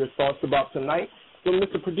let us hear your thoughts about tonight. So,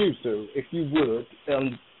 Mr. Producer, if you would,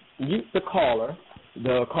 mute the caller.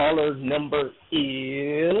 The caller number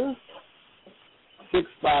is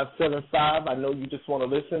 6575. I know you just want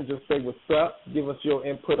to listen. Just say what's up. Give us your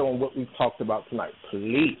input on what we've talked about tonight,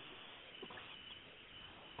 please.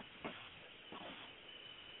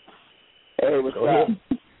 Hey, what's up?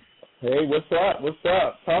 Hey, what's up? What's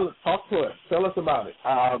up? Talk to us. Tell us about it.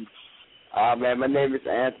 Man, my name is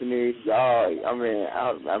Anthony. Y'all, I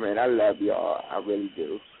love y'all. I really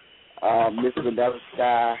do. Miss Vanilla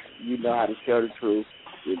Sky, you know how to tell the truth.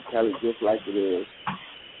 You tell it just like it is.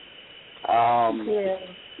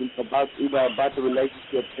 About the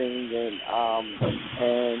relationship thing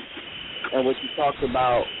and what you talked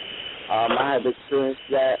about. I have experienced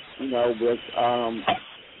that,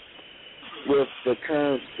 with the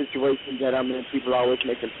current situation that I'm in. People are always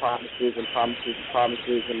making promises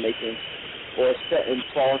and making or setting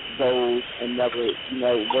false goals and never,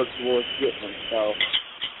 work towards getting them. So,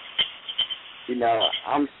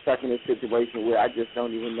 I'm stuck in a situation where I just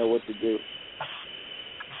don't even know what to do.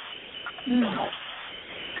 Wow.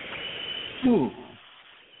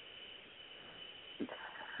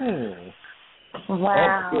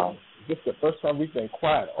 Oh, this is the first time we've been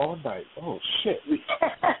quiet all night. Oh, shit.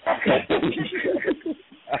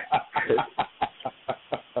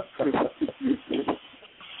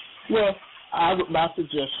 Well, my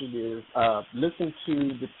suggestion is listen to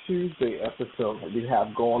the Tuesday episode that we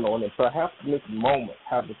have going on, and perhaps Miss Moment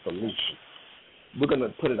have the solution. We're going to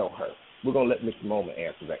put it on her. We're going to let Miss Moment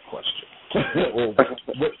answer that question. Or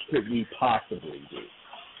what could we possibly do?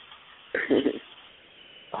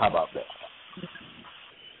 How about that?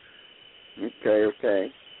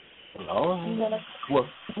 Okay. Oh, well,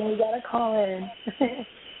 you gotta call in.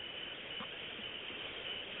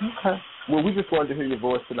 Okay. Well, we just wanted to hear your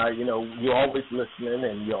voice tonight. You know, you're always listening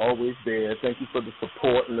and you're always there. Thank you for the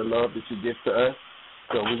support and the love that you give to us.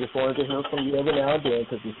 So we just wanted to hear from you every now and then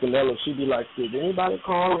because Miss Vanilla, she'd be like, did anybody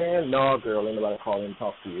call in? No, girl, anybody call in and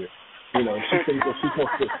talk to you. You know, she thinks that she's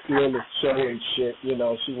supposed to steal the show and shit. You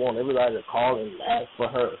know, she wants everybody to call and laugh for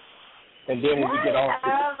her. And then when we get off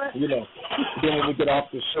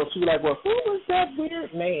the show, she'll be like, well, who was that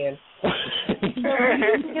weird man?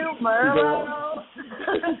 You, Merlot.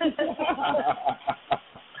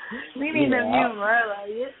 We need a new Merlot.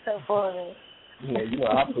 You're so funny. Yeah, you know,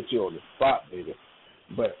 I'll put you on the spot, baby.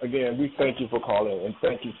 But, again, we thank you for calling, and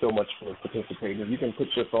thank you so much for participating. You can put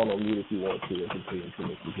your phone on mute if you want to and continue to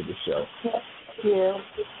listen to the show. Thank you.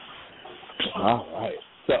 All right.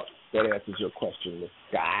 So, that answers your question, Miss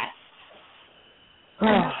Scott.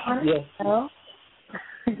 Yes. No.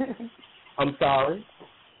 I'm sorry?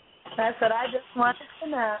 That's what I just wanted to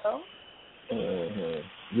know. Mm-hmm.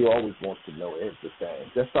 You always want to know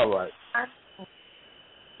everything. That's all right.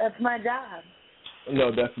 That's my job.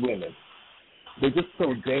 No, that's women. They're just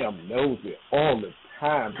so damn nosy all the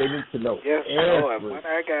time. They need to know everything. Lord,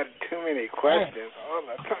 I got too many questions all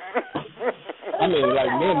the time. I mean,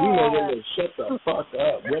 like, men, we know them to shut the fuck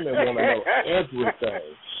up. Women want to know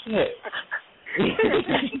everything. Shit.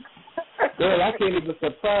 Girl, I can't even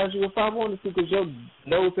surprise you if I wanted to because your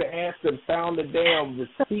nose and ass and found the damn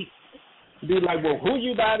receipt. Be like, well, who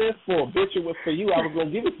you buy this for? Bitch, it was for you. I was going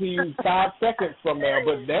to give it to you 5 seconds from now,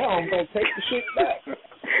 but now I'm going to take the shit back.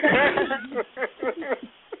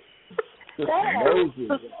 Just nosy,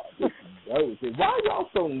 y'all. Just nosy. Why are y'all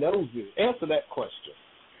so nosy? Answer that question.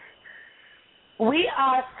 We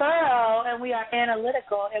are thorough and we are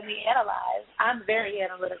analytical and we analyze. I'm very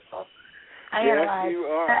analytical. I analyze. You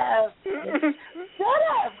are. Shut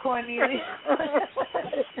up, Cornelius.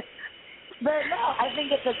 But no, I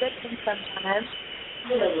think it's a good thing sometimes.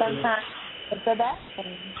 Sometimes it's a bad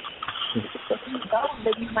thing. If you don't,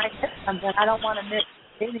 then you might miss something. I don't want to miss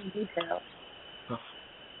any detail.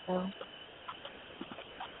 So,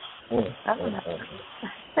 I don't know.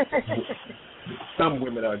 Some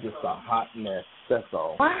women are just a hot mess. That's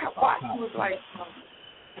all. Why you was like,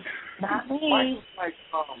 not me. Why you was like,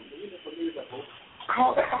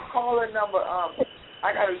 call the number,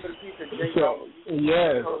 I got to get a piece of J. So,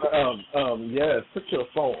 yes, put your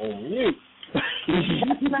phone on mute.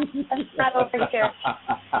 That's not over here.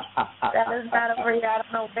 That is not over here. I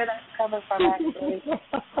don't know where that's coming from, actually.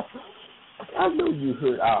 I know you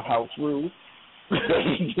heard our house rules.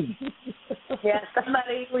 Yeah,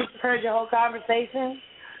 we heard your whole conversation.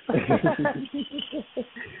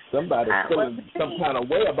 Somebody's feeling some kind of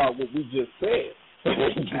way about what we just said.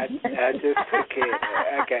 I just took it.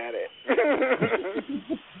 I got it.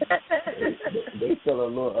 They feel a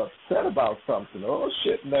little upset about something. Oh,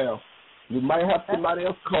 shit, now. You might have somebody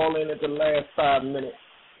else call in at the last 5 minutes.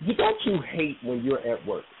 Don't you hate when you're at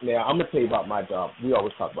work? Now, I'm going to tell you about my job. We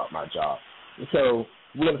always talk about my job. So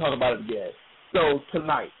we're going to talk about it again. So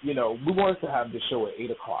tonight, we wanted to have the show at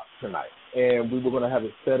 8 o'clock tonight. And we were going to have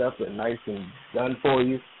it set up and nice and done for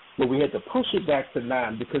you. But we had to push it back to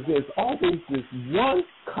 9 because there's always this one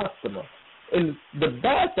customer. And the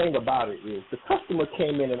bad thing about it is the customer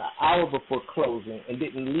came in an hour before closing and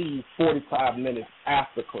didn't leave 45 minutes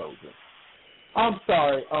after closing. I'm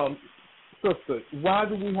sorry, sister, why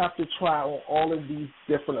do we have to try on all of these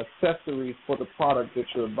different accessories for the product that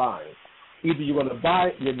you're buying? Either you're going to buy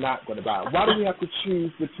it, you're not going to buy it. Why do we have to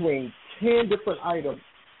choose between 10 different items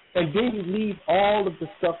and then you leave all of the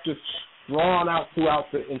stuff just drawn out throughout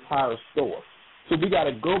the entire store? So we got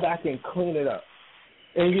to go back and clean it up.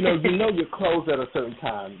 And, you're closed at a certain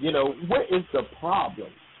time. What is the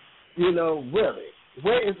problem? Really,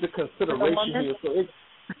 where is the consideration here? So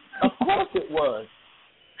of course it was.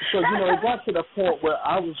 So, it got to the point where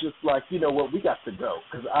I was just like, you know what, we got to go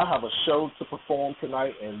because I have a show to perform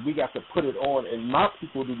tonight and we got to put it on. And my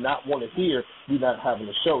people do not want to hear we're not having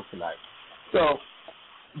a show tonight. So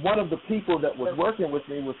one of the people that was working with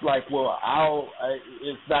me was like, well,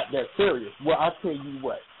 it's not that serious. Well, I'll tell you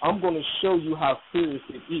what, I'm going to show you how serious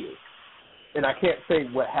it is. And I can't say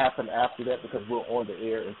what happened after that because we're on the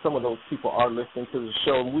air, and some of those people are listening to the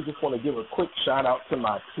show. And we just want to give a quick shout-out to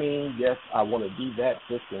my team. Yes, I want to do that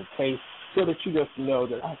just in case so that you just know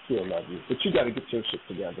that I still love you. But you got to get your shit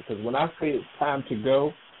together because when I say it's time to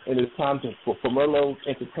go and it's time for Fomerlot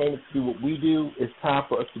Entertainment to do what we do, it's time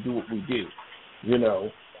for us to do what we do,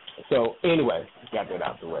 So, anyway, got that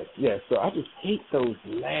out the way. Yeah, so I just hate those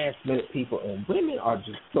last-minute people, and women are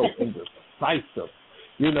just so indecisive.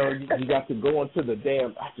 You know, you got to go into the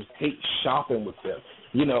damn, I just hate shopping with them.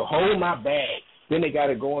 You know, hold my bag. Then they got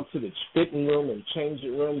to go into the fitting room and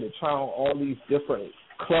changing room to try on all these different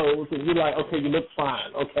clothes. And you're like, okay, you look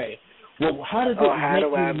fine. Okay. Well, how does it how make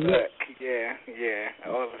do I you look? Yeah,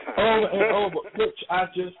 all the time. Over and over, which I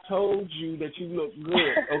just told you that you look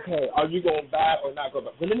good. Okay, are you going to buy or not going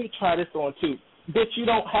to buy? But let me try this on, too. Bitch, you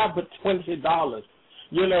don't have but $20.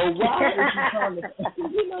 You know, why are you trying to,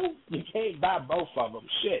 you know, you can't buy both of them.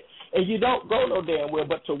 Shit. And you don't go no damn well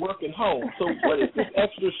but to work and home. So what is this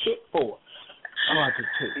extra shit for? Oh, I just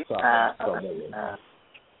take something.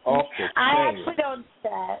 Off the chain. I actually don't do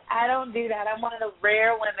that. I don't do that. I'm one of the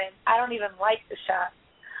rare women. I don't even like to shop.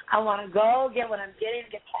 I want to go get what I'm getting,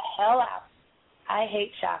 get the hell out. I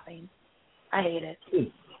hate shopping. I hate it.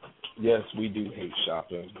 Yes, we do hate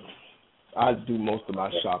shopping. I do most of my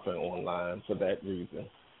shopping online for that reason.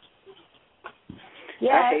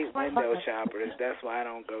 Yeah, I hate window shoppers. That's why I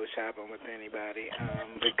don't go shopping with anybody,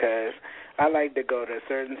 because I like to go to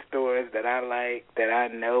certain stores that I like, that I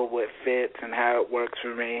know what fits and how it works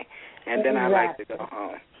for me, and then I like to go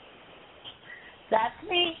home. That's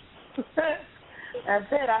me.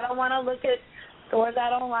 That's it. I don't want to look at stores I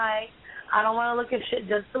don't like. I don't want to look at shit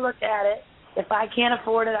just to look at it. If I can't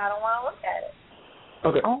afford it, I don't want to look at it.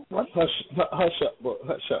 Okay. Oh, what? Hush up.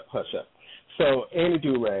 So, Annie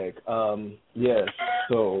Do-Rag, yes,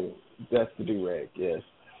 so that's the Do-Rag, yes.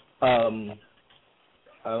 I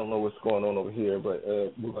don't know what's going on over here, but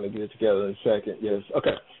we're going to get it together in a second, yes.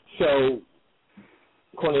 Okay, so,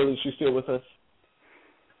 Cornelius, you still with us?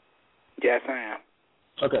 Yes, I am.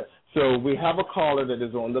 Okay, so we have a caller that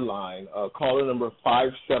is on the line, caller number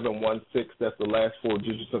 5716, that's the last 4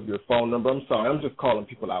 digits of your phone number. I'm sorry, I'm just calling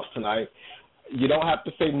people out tonight. You don't have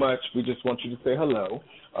to say much. We just want you to say hello.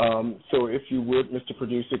 So if you would, Mr.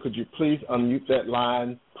 Producer, could you please unmute that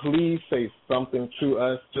line? Please say something to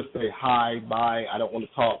us. Just say hi, bye, I don't want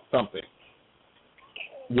to talk, something.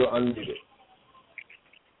 You're unmuted.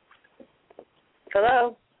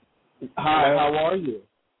 Hello. Hi, how are you?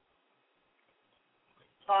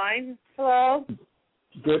 Fine. Hello.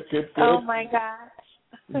 Good. Oh, my gosh.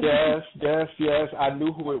 Yes. I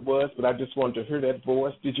knew who it was, but I just wanted to hear that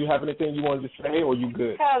voice. Did you have anything you wanted to say, or you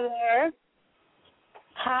good? Heather.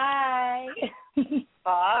 Hi.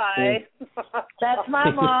 Hi. That's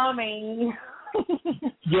my mommy.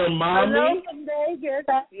 Your mommy? Hello from Vegas.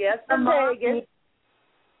 Yes, from Vegas.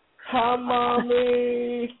 Hi,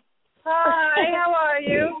 Mommy. Hi, how are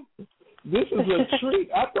you? This is a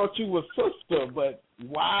treat. I thought you were sister, but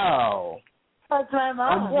wow. That's my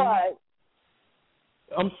mom. What?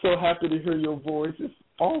 I'm so happy to hear your voice. It's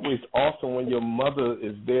always awesome when your mother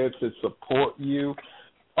is there to support you.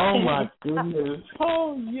 Oh, my goodness.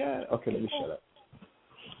 Oh, yeah. Okay, let me shut up.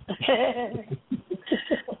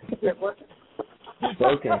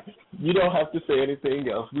 Okay. You don't have to say anything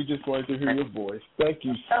else. We just wanted to hear your voice. Thank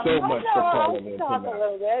you so much for calling in tonight. A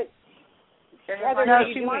little bit. Heather, no,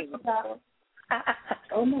 she wants to know.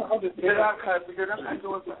 Oh, no. I'll just get out because I'm not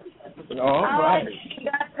doing something. All right. You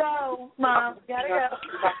got to go, Mom. You got to go.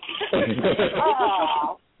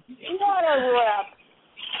 Oh, what a rep.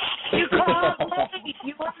 You called late.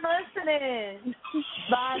 You weren't listening.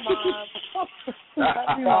 Bye,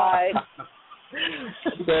 Mom. Bye.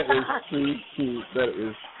 That is too cute.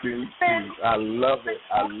 I love it.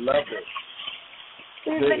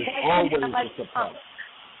 There is always a surprise.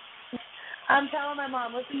 I'm telling my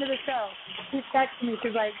mom, listen to the show. She's texting me.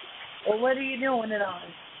 She's like, well, what are you doing it on?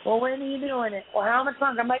 Well, when are you doing it? Well, how much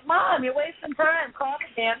longer? I'm like, Mom, you're wasting time. Call the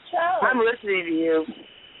damn show. I'm listening to you.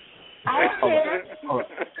 I don't care.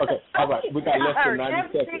 Okay, all right. We got less than 90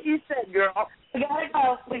 seconds. Everything you said, girl. We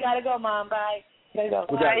gotta go, Mom. Bye. We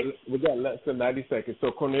got less than 90 seconds.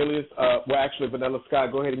 So, Cornelius, Vanilla Sky,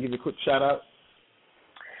 go ahead and give you a quick shout-out.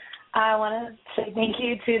 I want to say thank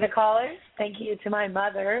you to the callers. Thank you to my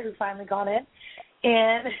mother who finally called in.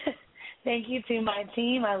 And thank you to my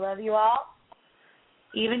team. I love you all.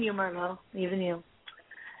 Even you, Merlot. Even you.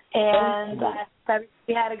 And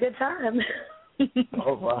we had a good time.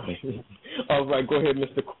 All right. Go ahead,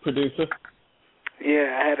 Mr. Producer.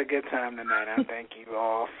 Yeah, I had a good time tonight. I thank you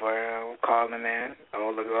all for calling in,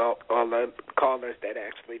 all the callers that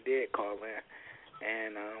actually did call in.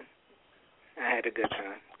 And I had a good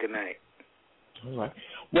time. Good night. All right.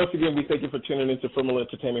 Once again, we thank you for tuning into Fomerlot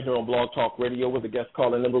Entertainment here on Blog Talk Radio, where the guest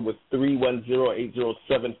calling number was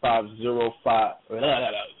 310-807-505.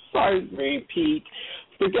 Sorry, repeat.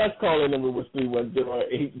 The guest calling number was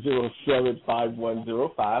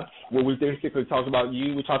 310-807-5105, where we basically talked about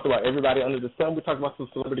you. We talked about everybody under the sun. We talked about some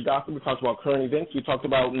celebrity gossip. We talked about current events. We talked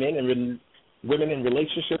about men and women in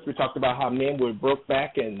relationships. We talked about how men were broke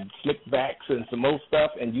back and slick backs and some more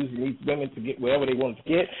stuff and using these women to get wherever they want to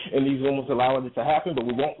get, and these women allowing it to happen, but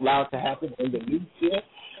we won't allow it to happen in the new year.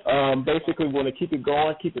 Basically, we want to keep it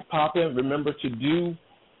going, keep it popping. Remember to do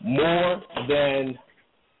more than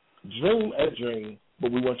dream a dream,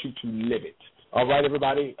 but we want you to live it. All right,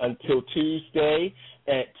 everybody, until Tuesday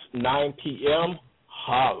at 9 p.m.,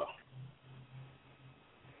 holla.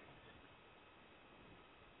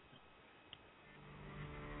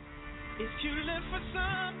 If you live for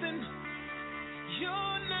something,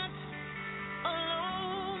 you're not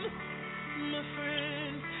alone, my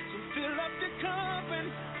friend. So fill up your cup and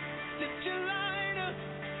lift your lighter,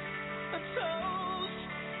 a toast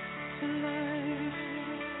to life.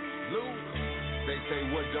 Lou, they say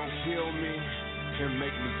what don't kill me can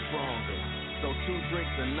make me stronger. So 2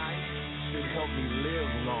 drinks a night should help me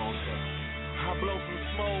live longer. I blow some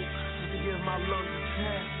smoke to give my lungs a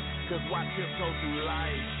chance. Cause why tiptoe through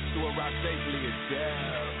life to arrive safely is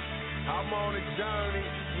death. I'm on a journey,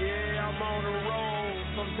 yeah, I'm on a road.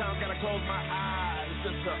 Sometimes gotta close my eyes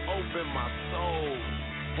just to open my soul.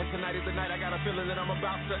 And tonight is the night I got a feeling that I'm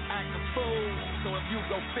about to act a fool. So if you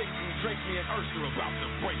go fix me, drink me, and Ursula about to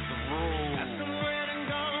break the rules. That's the red and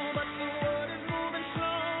gold, but the world is moving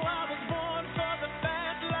slow. I was born for the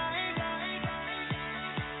fast life.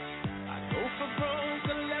 I go for broke,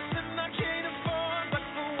 a lesson I can't afford, but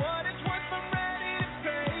for what it's worth, I'm ready to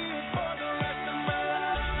pay for the rest of my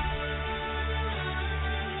life.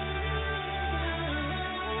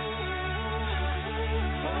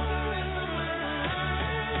 For the rest of my life.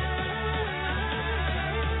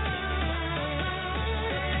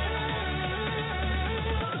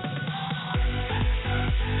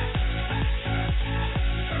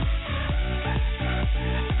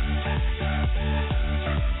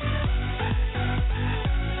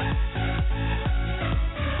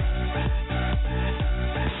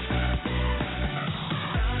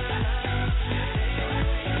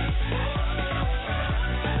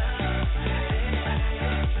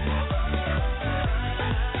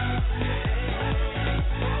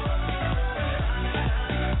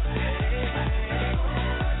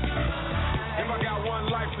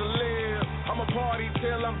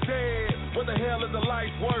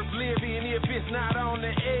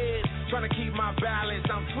 Trying to keep my balance,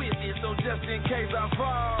 I'm twisted, so just in case I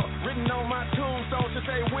fall. Written on my tombstone to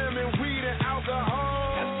say women, weed, and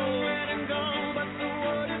alcohol. That's the red and gold, but the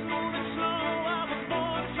world is moving slow. I was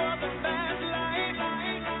born for the fast life.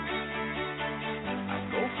 I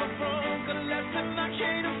go for broke, a lesson I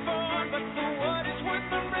can't afford, but for what it's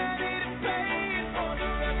worth, I'm ready to pay for the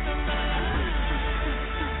rest of my life.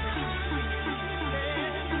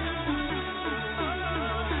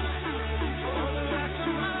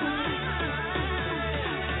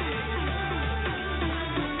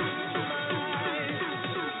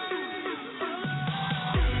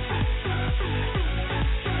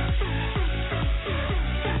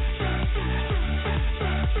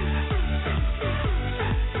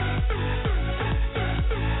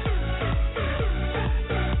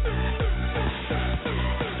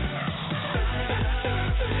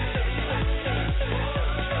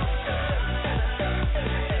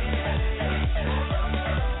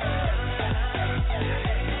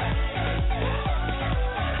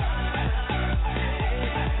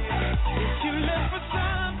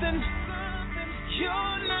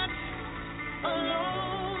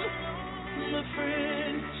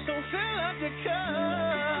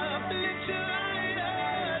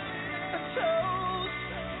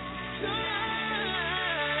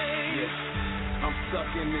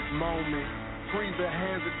 In this moment, free the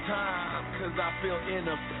hands of time, cause I feel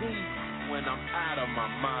inner peace when I'm out of my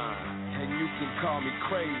mind. And you can call me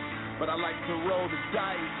crazy, but I like to roll the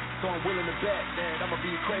dice, so I'm willing to bet that I'ma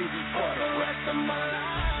be crazy for the rest of my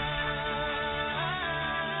life.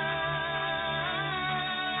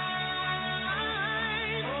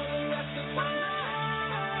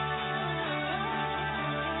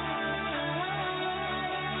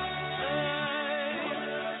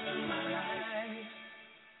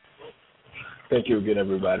 Thank you again,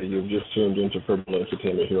 everybody. You've just tuned into Fomerlot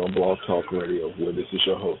Entertainment here on Blog Talk Radio, where this is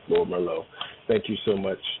your host, Lord Merlot. Thank you so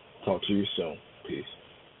much. Talk to you soon. Peace.